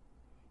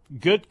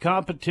 Good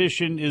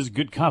competition is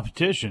good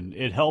competition.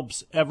 It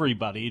helps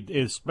everybody. It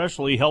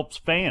especially helps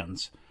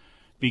fans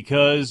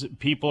because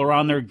people are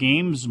on their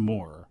games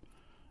more.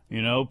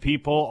 You know,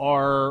 people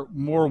are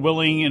more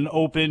willing and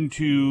open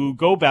to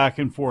go back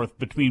and forth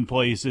between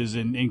places,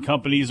 and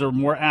companies are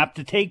more apt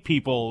to take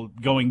people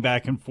going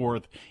back and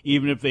forth,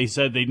 even if they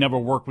said they'd never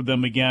work with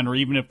them again, or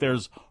even if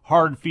there's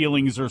hard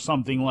feelings or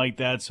something like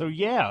that. So,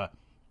 yeah,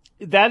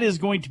 that is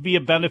going to be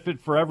a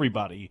benefit for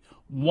everybody,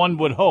 one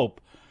would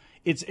hope.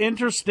 It's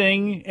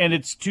interesting, and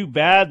it's too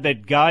bad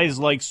that guys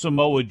like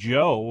Samoa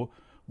Joe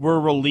were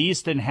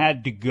released and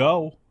had to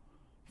go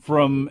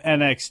from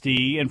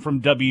NXT and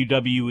from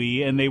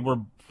WWE, and they were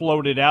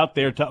floated out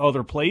there to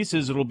other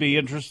places. It'll be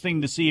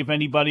interesting to see if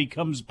anybody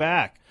comes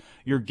back.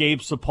 Your Gabe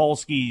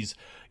Sapolskys,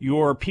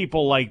 your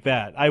people like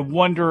that. I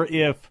wonder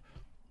if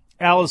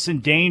Allison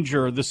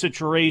Danger, the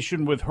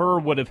situation with her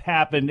would have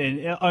happened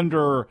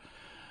under,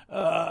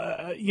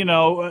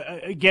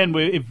 again,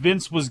 if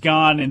Vince was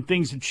gone and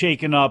things had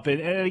shaken up.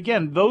 And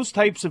again, those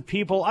types of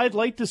people I'd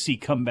like to see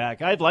come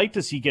back. I'd like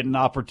to see get an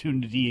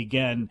opportunity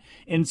again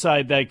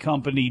inside that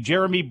company.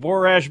 Jeremy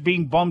Borash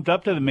being bumped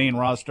up to the main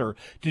roster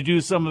to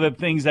do some of the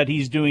things that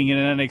he's doing in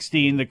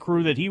NXT and the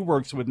crew that he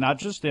works with, not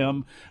just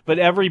him, but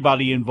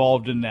everybody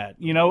involved in that.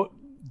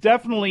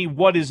 Definitely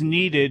what is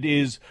needed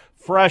is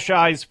fresh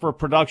eyes for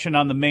production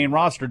on the main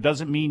roster.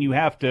 Doesn't mean you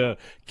have to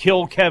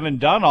kill Kevin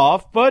Dunn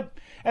off, but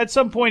at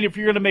some point, if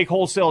you're going to make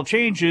wholesale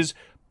changes,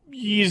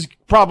 he's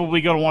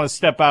probably going to want to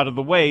step out of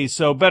the way,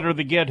 so better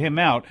to get him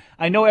out.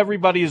 I know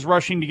everybody is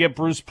rushing to get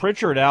Bruce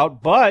Pritchard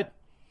out, but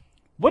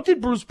what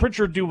did Bruce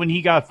Pritchard do when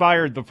he got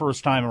fired the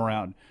first time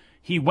around?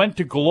 He went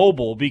to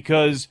Global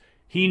because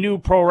he knew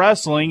pro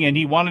wrestling and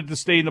he wanted to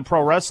stay in the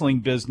pro wrestling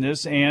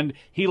business, and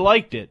he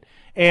liked it.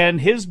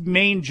 And his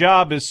main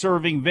job is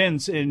serving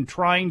Vince and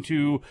trying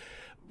to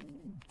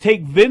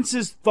take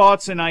Vince's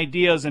thoughts and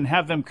ideas and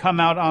have them come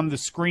out on the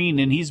screen,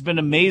 and he's been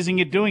amazing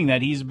at doing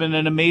that. He's been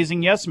an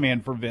amazing yes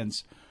man for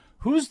Vince.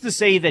 Who's to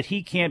say that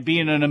he can't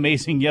be an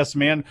amazing yes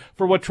man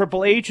for what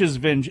Triple H's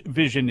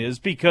vision is?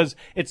 Because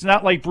it's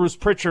not like Bruce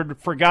Pritchard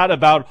forgot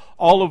about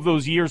all of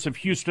those years of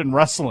Houston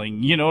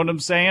wrestling. You know what I'm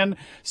saying?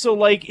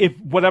 So, if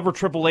whatever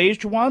Triple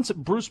H wants,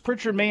 Bruce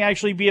Pritchard may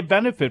actually be a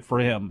benefit for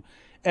him.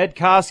 Ed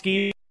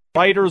Koskey,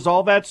 writers,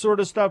 all that sort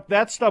of stuff,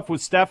 that stuff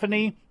with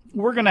Stephanie,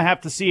 we're going to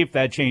have to see if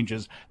that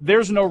changes.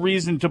 There's no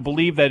reason to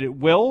believe that it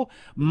will.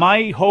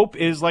 My hope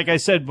is, like I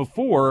said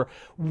before,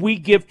 we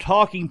give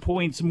talking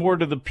points more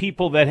to the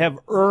people that have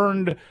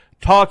earned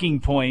talking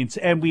points,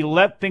 and we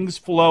let things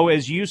flow,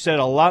 as you said,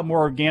 a lot more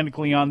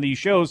organically on these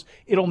shows.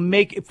 It'll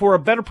make for a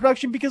better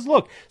production because,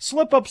 look,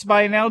 slip-ups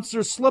by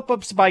announcers,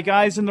 slip-ups by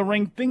guys in the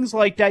ring, things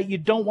like that, you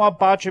don't want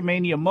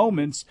botchamania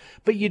moments,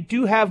 but you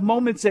do have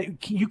moments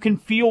that you can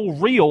feel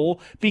real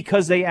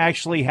because they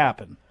actually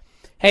happen.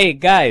 Hey,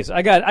 guys,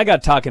 I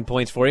got talking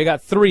points for you. I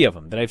got 3 of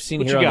them that I've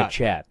seen here on the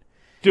chat.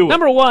 Do it.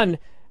 Number 1,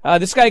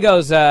 this guy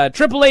goes,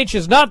 Triple H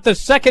is not the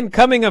second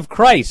coming of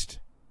Christ.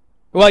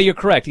 Well, you're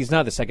correct. He's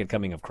not the second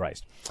coming of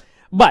Christ.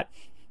 But,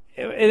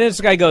 and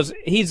this guy goes,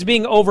 he's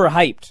being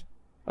overhyped.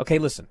 Okay,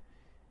 listen.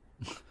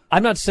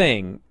 I'm not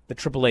saying that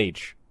Triple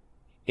H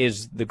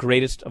is the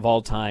greatest of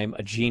all time,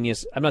 a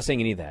genius. I'm not saying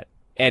any of that.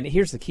 And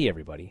here's the key,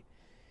 everybody.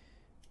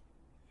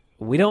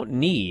 We don't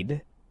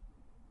need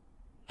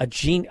a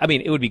genius. I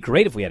mean, it would be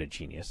great if we had a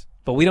genius,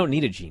 but we don't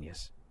need a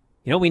genius.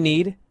 You know what we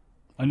need?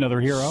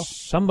 Another hero?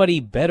 Somebody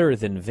better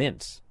than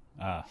Vince.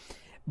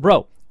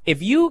 Bro,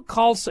 if you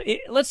call,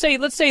 let's say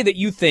that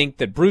you think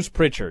that Bruce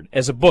Pritchard,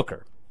 as a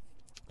booker,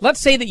 let's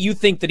say that you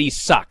think that he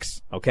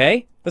sucks,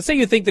 okay? Let's say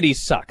you think that he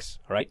sucks,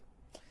 all right?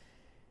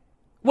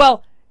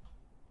 Well,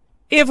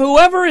 if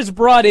whoever is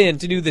brought in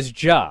to do this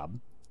job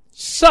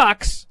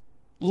sucks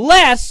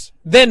less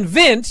than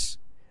Vince,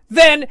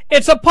 then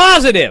it's a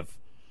positive.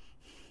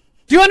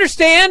 Do you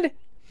understand?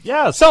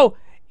 Yes. So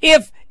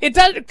if it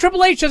does,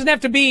 Triple H doesn't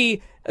have to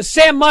be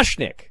Sam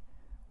Mushnick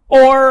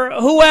or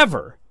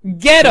whoever,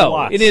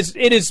 Ghetto in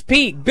his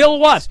peak, Bill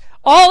Watts.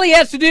 All he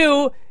has to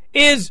do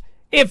is,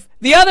 if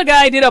the other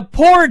guy did a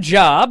poor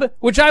job,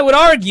 which I would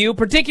argue,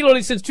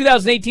 particularly since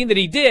 2018 that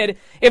he did,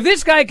 if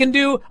this guy can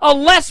do a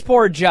less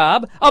poor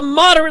job, a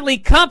moderately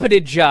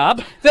competent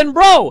job, then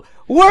bro,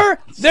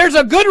 there's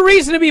a good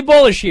reason to be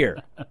bullish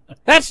here.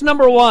 That's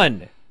number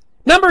 1.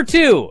 Number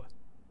 2.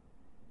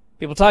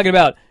 People talking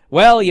about,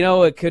 well,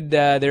 it could,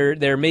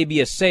 there may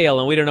be a sale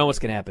and we don't know what's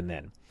going to happen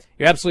then.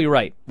 You're absolutely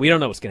right. We don't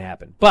know what's going to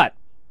happen. But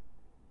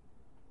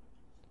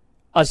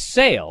a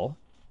sale,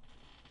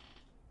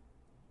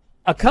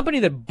 a company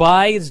that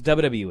buys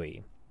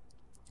WWE,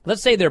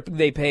 let's say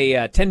they pay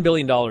 $10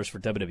 billion for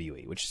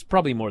WWE, which is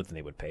probably more than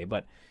they would pay,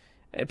 but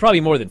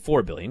probably more than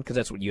 $4 billion because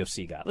that's what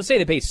UFC got. Let's say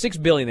they pay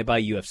 $6 billion, they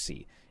buy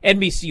UFC,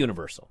 NBC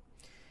Universal.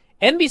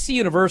 NBC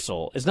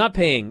Universal is not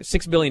paying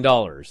 $6 billion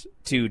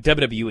to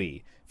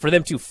WWE for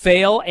them to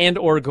fail and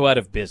or go out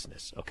of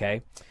business,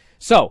 okay?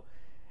 So,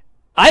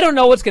 I don't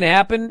know what's going to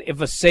happen if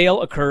a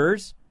sale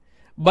occurs,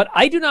 but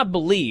I do not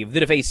believe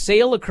that if a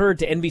sale occurred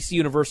to NBC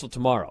Universal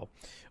tomorrow,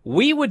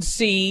 we would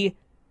see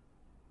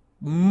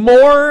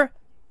more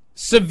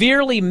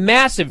severely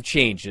massive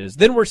changes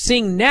than we're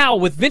seeing now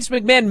with Vince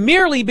McMahon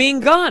merely being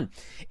gone.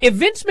 If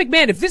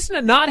this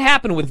did not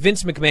happen with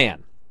Vince McMahon,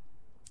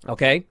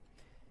 okay,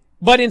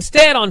 but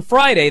instead on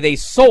Friday they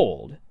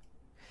sold,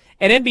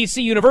 and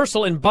NBC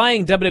Universal, in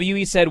buying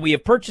WWE, said, we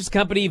have purchased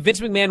company,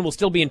 Vince McMahon will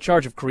still be in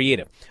charge of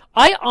creative.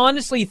 I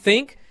honestly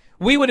think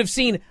we would have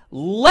seen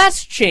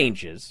less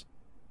changes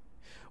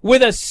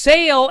with a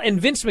sale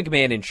and Vince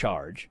McMahon in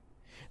charge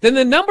than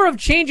the number of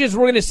changes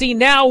we're going to see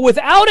now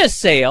without a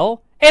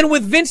sale and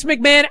with Vince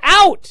McMahon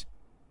out.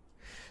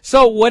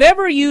 So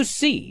whatever you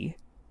see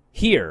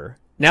here,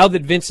 now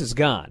that Vince is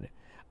gone,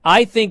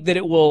 I think that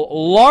it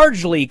will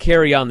largely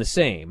carry on the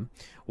same.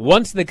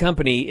 once the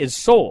company is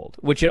sold,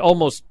 which it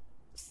almost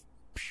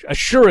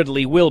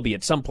assuredly will be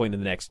at some point in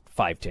the next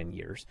 5-10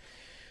 years.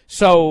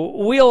 So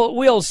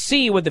we'll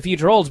see what the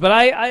future holds. But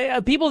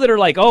I people that are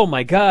like, oh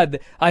my God,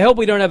 I hope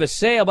we don't have a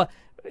sale. But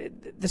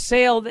the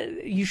sale,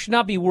 you should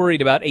not be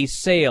worried about a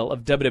sale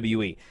of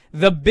WWE.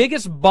 The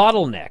biggest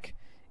bottleneck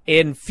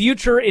in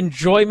future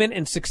enjoyment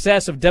and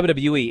success of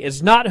WWE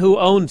is not who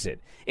owns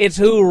it. It's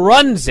who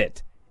runs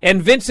it.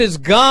 And Vince is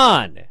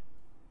gone.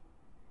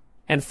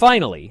 And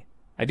finally,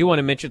 I do want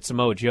to mention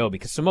Samoa Joe,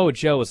 because Samoa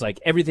Joe is like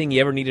everything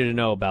you ever needed to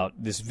know about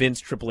this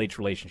Vince-Triple H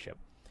relationship.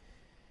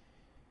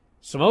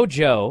 Samoa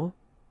Joe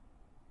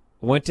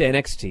went to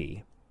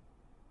NXT,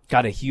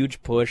 got a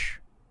huge push.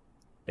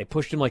 They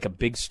pushed him like a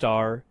big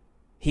star.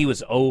 He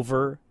was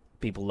over.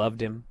 People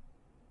loved him.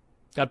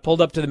 Got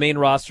pulled up to the main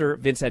roster.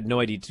 Vince had no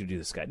idea to do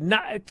this guy.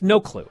 No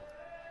clue.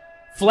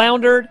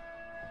 Floundered,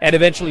 and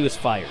eventually was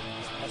fired.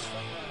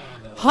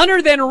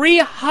 Hunter then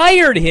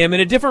rehired him in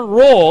a different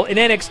role in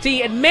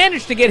NXT and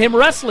managed to get him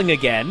wrestling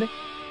again.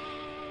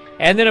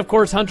 And then, of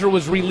course, Hunter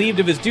was relieved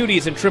of his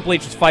duties and Triple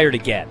H was fired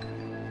again.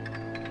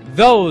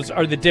 Those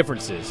are the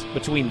differences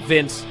between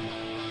Vince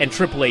and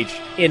Triple H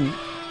in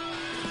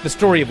the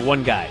story of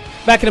one guy.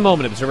 Back in a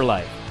moment, Observer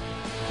Live.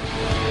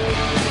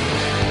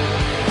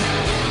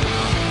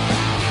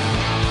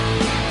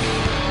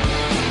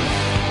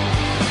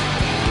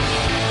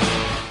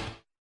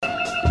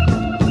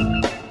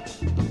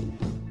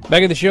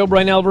 Back at the show,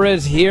 Brian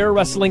Alvarez here,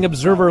 Wrestling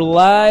Observer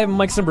Live.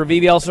 Mike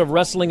Sempervive, also of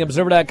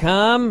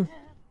WrestlingObserver.com.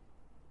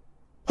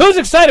 Who's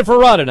excited for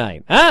Raw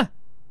tonight, huh?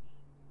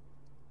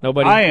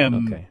 Nobody? I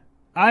am. Okay.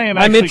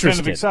 I'm interested. kind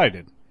of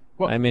excited.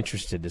 Well, I'm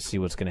interested to see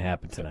what's going to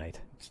happen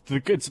tonight.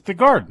 it's the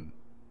Garden.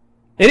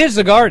 It is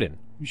the Garden.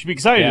 You should be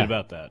excited Yeah.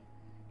 about that.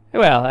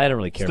 Well, I don't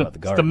really care about the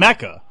It's Garden. the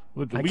Mecca.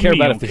 I care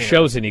about if the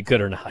show's any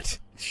good or not.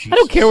 I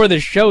don't care where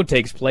the show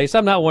takes place.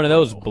 I'm not one of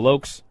those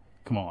blokes.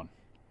 Come on.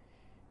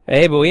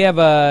 Hey, but we have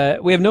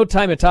no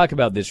time to talk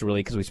about this,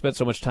 really, because we spent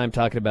so much time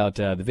talking about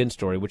the Vince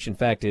story, which, in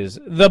fact, is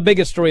the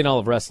biggest story in all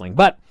of wrestling.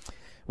 But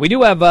we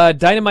do have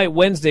Dynamite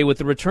Wednesday with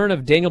the return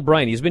of Daniel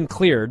Bryan. He's been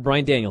cleared,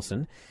 Bryan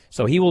Danielson.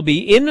 So he will be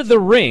in the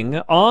ring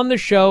on the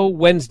show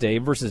Wednesday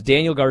versus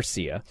Daniel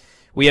Garcia.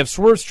 We have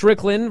Swerve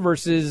Strickland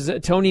versus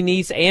Tony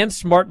Nese and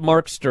Smart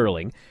Mark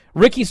Sterling.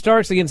 Ricky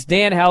Starks against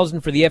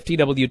Danhausen for the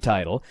FTW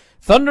title.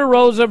 Thunder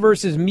Rosa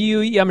versus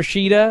Miyu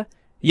Yamashita.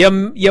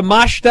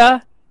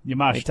 Yamashita. How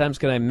many times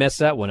can I mess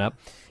that one up?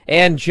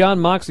 And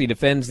Jon Moxley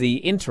defends the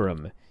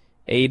interim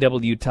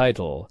AEW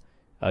title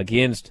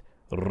against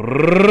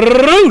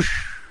Roosh.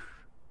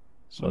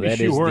 So let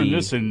me shoehorn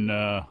this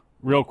in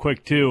real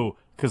quick, too,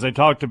 because I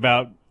talked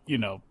about,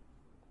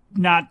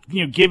 not,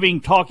 giving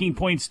talking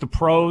points to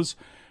pros.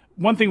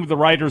 One thing with the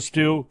writers,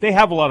 too, they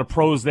have a lot of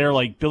pros there,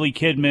 like Billy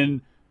Kidman,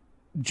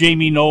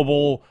 Jamie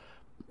Noble,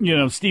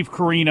 Steve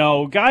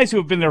Corino, guys who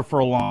have been there for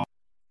a long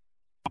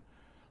time.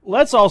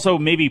 Let's also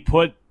maybe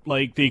put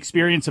like the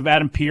experience of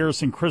Adam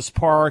Pearce and Chris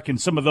Park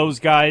and some of those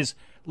guys,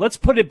 let's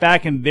put it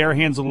back in their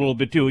hands a little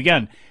bit too.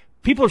 Again,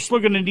 people are still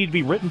going to need to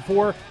be written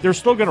for. They're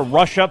still going to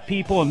rush up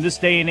people in this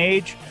day and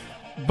age,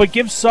 but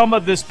give some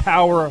of this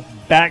power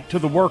back to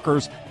the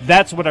workers.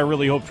 That's what I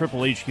really hope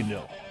Triple H can do.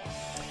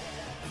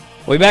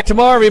 We'll be back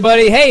tomorrow,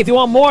 everybody. Hey, if you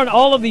want more on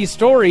all of these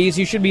stories,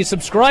 you should be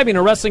subscribing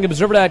to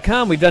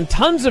WrestlingObserver.com. We've done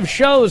tons of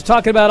shows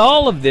talking about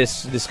all of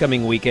this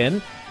coming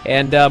weekend.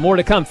 And more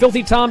to come.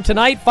 Filthy Tom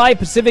tonight, 5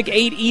 Pacific,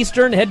 8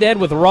 Eastern, head-to-head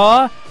with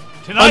Raw.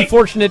 Tonight.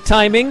 Unfortunate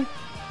timing.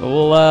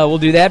 We'll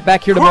do that.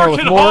 Back here tomorrow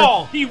with more.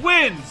 Hall, he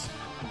wins.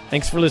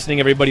 Thanks for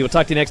listening, everybody. We'll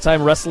talk to you next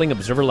time. Wrestling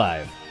Observer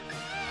Live.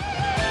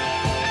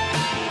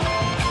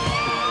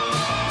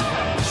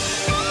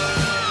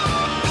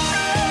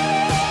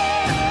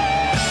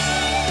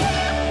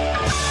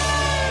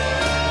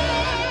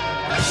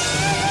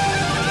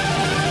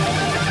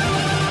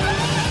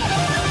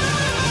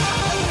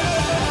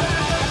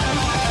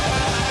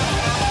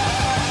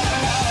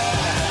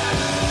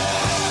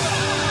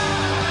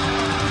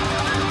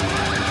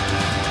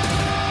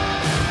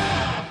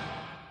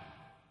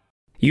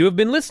 You have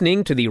been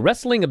listening to the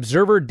Wrestling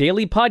Observer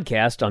Daily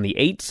Podcast on the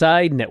 8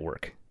 Side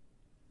Network.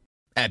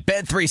 At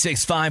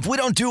Bet365, we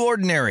don't do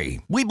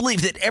ordinary. We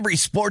believe that every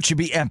sport should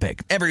be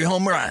epic. Every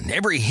home run,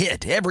 every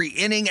hit, every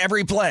inning,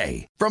 every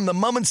play. From the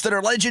moments that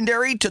are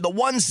legendary to the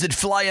ones that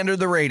fly under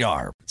the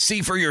radar.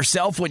 See for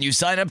yourself when you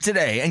sign up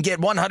today and get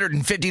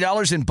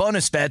 $150 in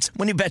bonus bets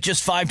when you bet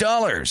just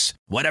 $5.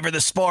 Whatever the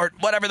sport,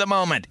 whatever the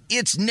moment,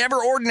 it's never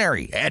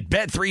ordinary at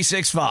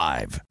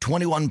Bet365.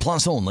 21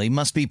 plus only.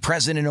 Must be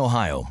present in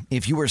Ohio.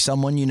 If you or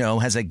someone you know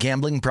has a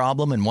gambling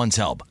problem and wants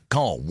help,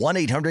 call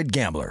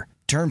 1-800-GAMBLER.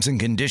 Terms and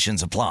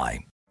conditions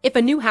apply. If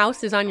a new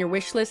house is on your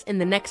wish list in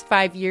the next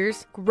 5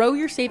 years, grow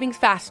your savings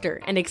faster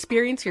and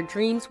experience your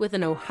dreams with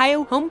an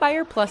Ohio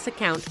Homebuyer Plus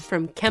account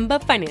from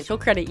Kemba Financial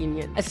Credit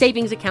Union. A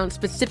savings account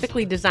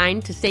specifically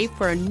designed to save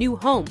for a new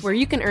home, where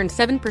you can earn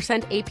 7%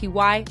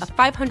 APY,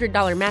 a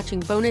 $500 matching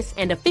bonus,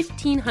 and a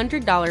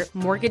 $1,500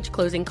 mortgage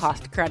closing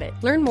cost credit.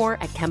 Learn more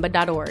at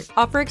Kemba.org.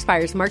 Offer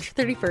expires March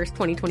 31st,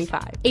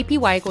 2025.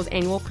 APY equals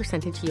annual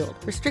percentage yield.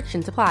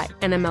 Restrictions apply.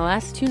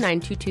 NMLS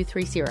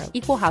 292230.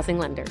 Equal housing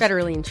lender.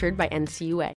 Federally insured by NCUA.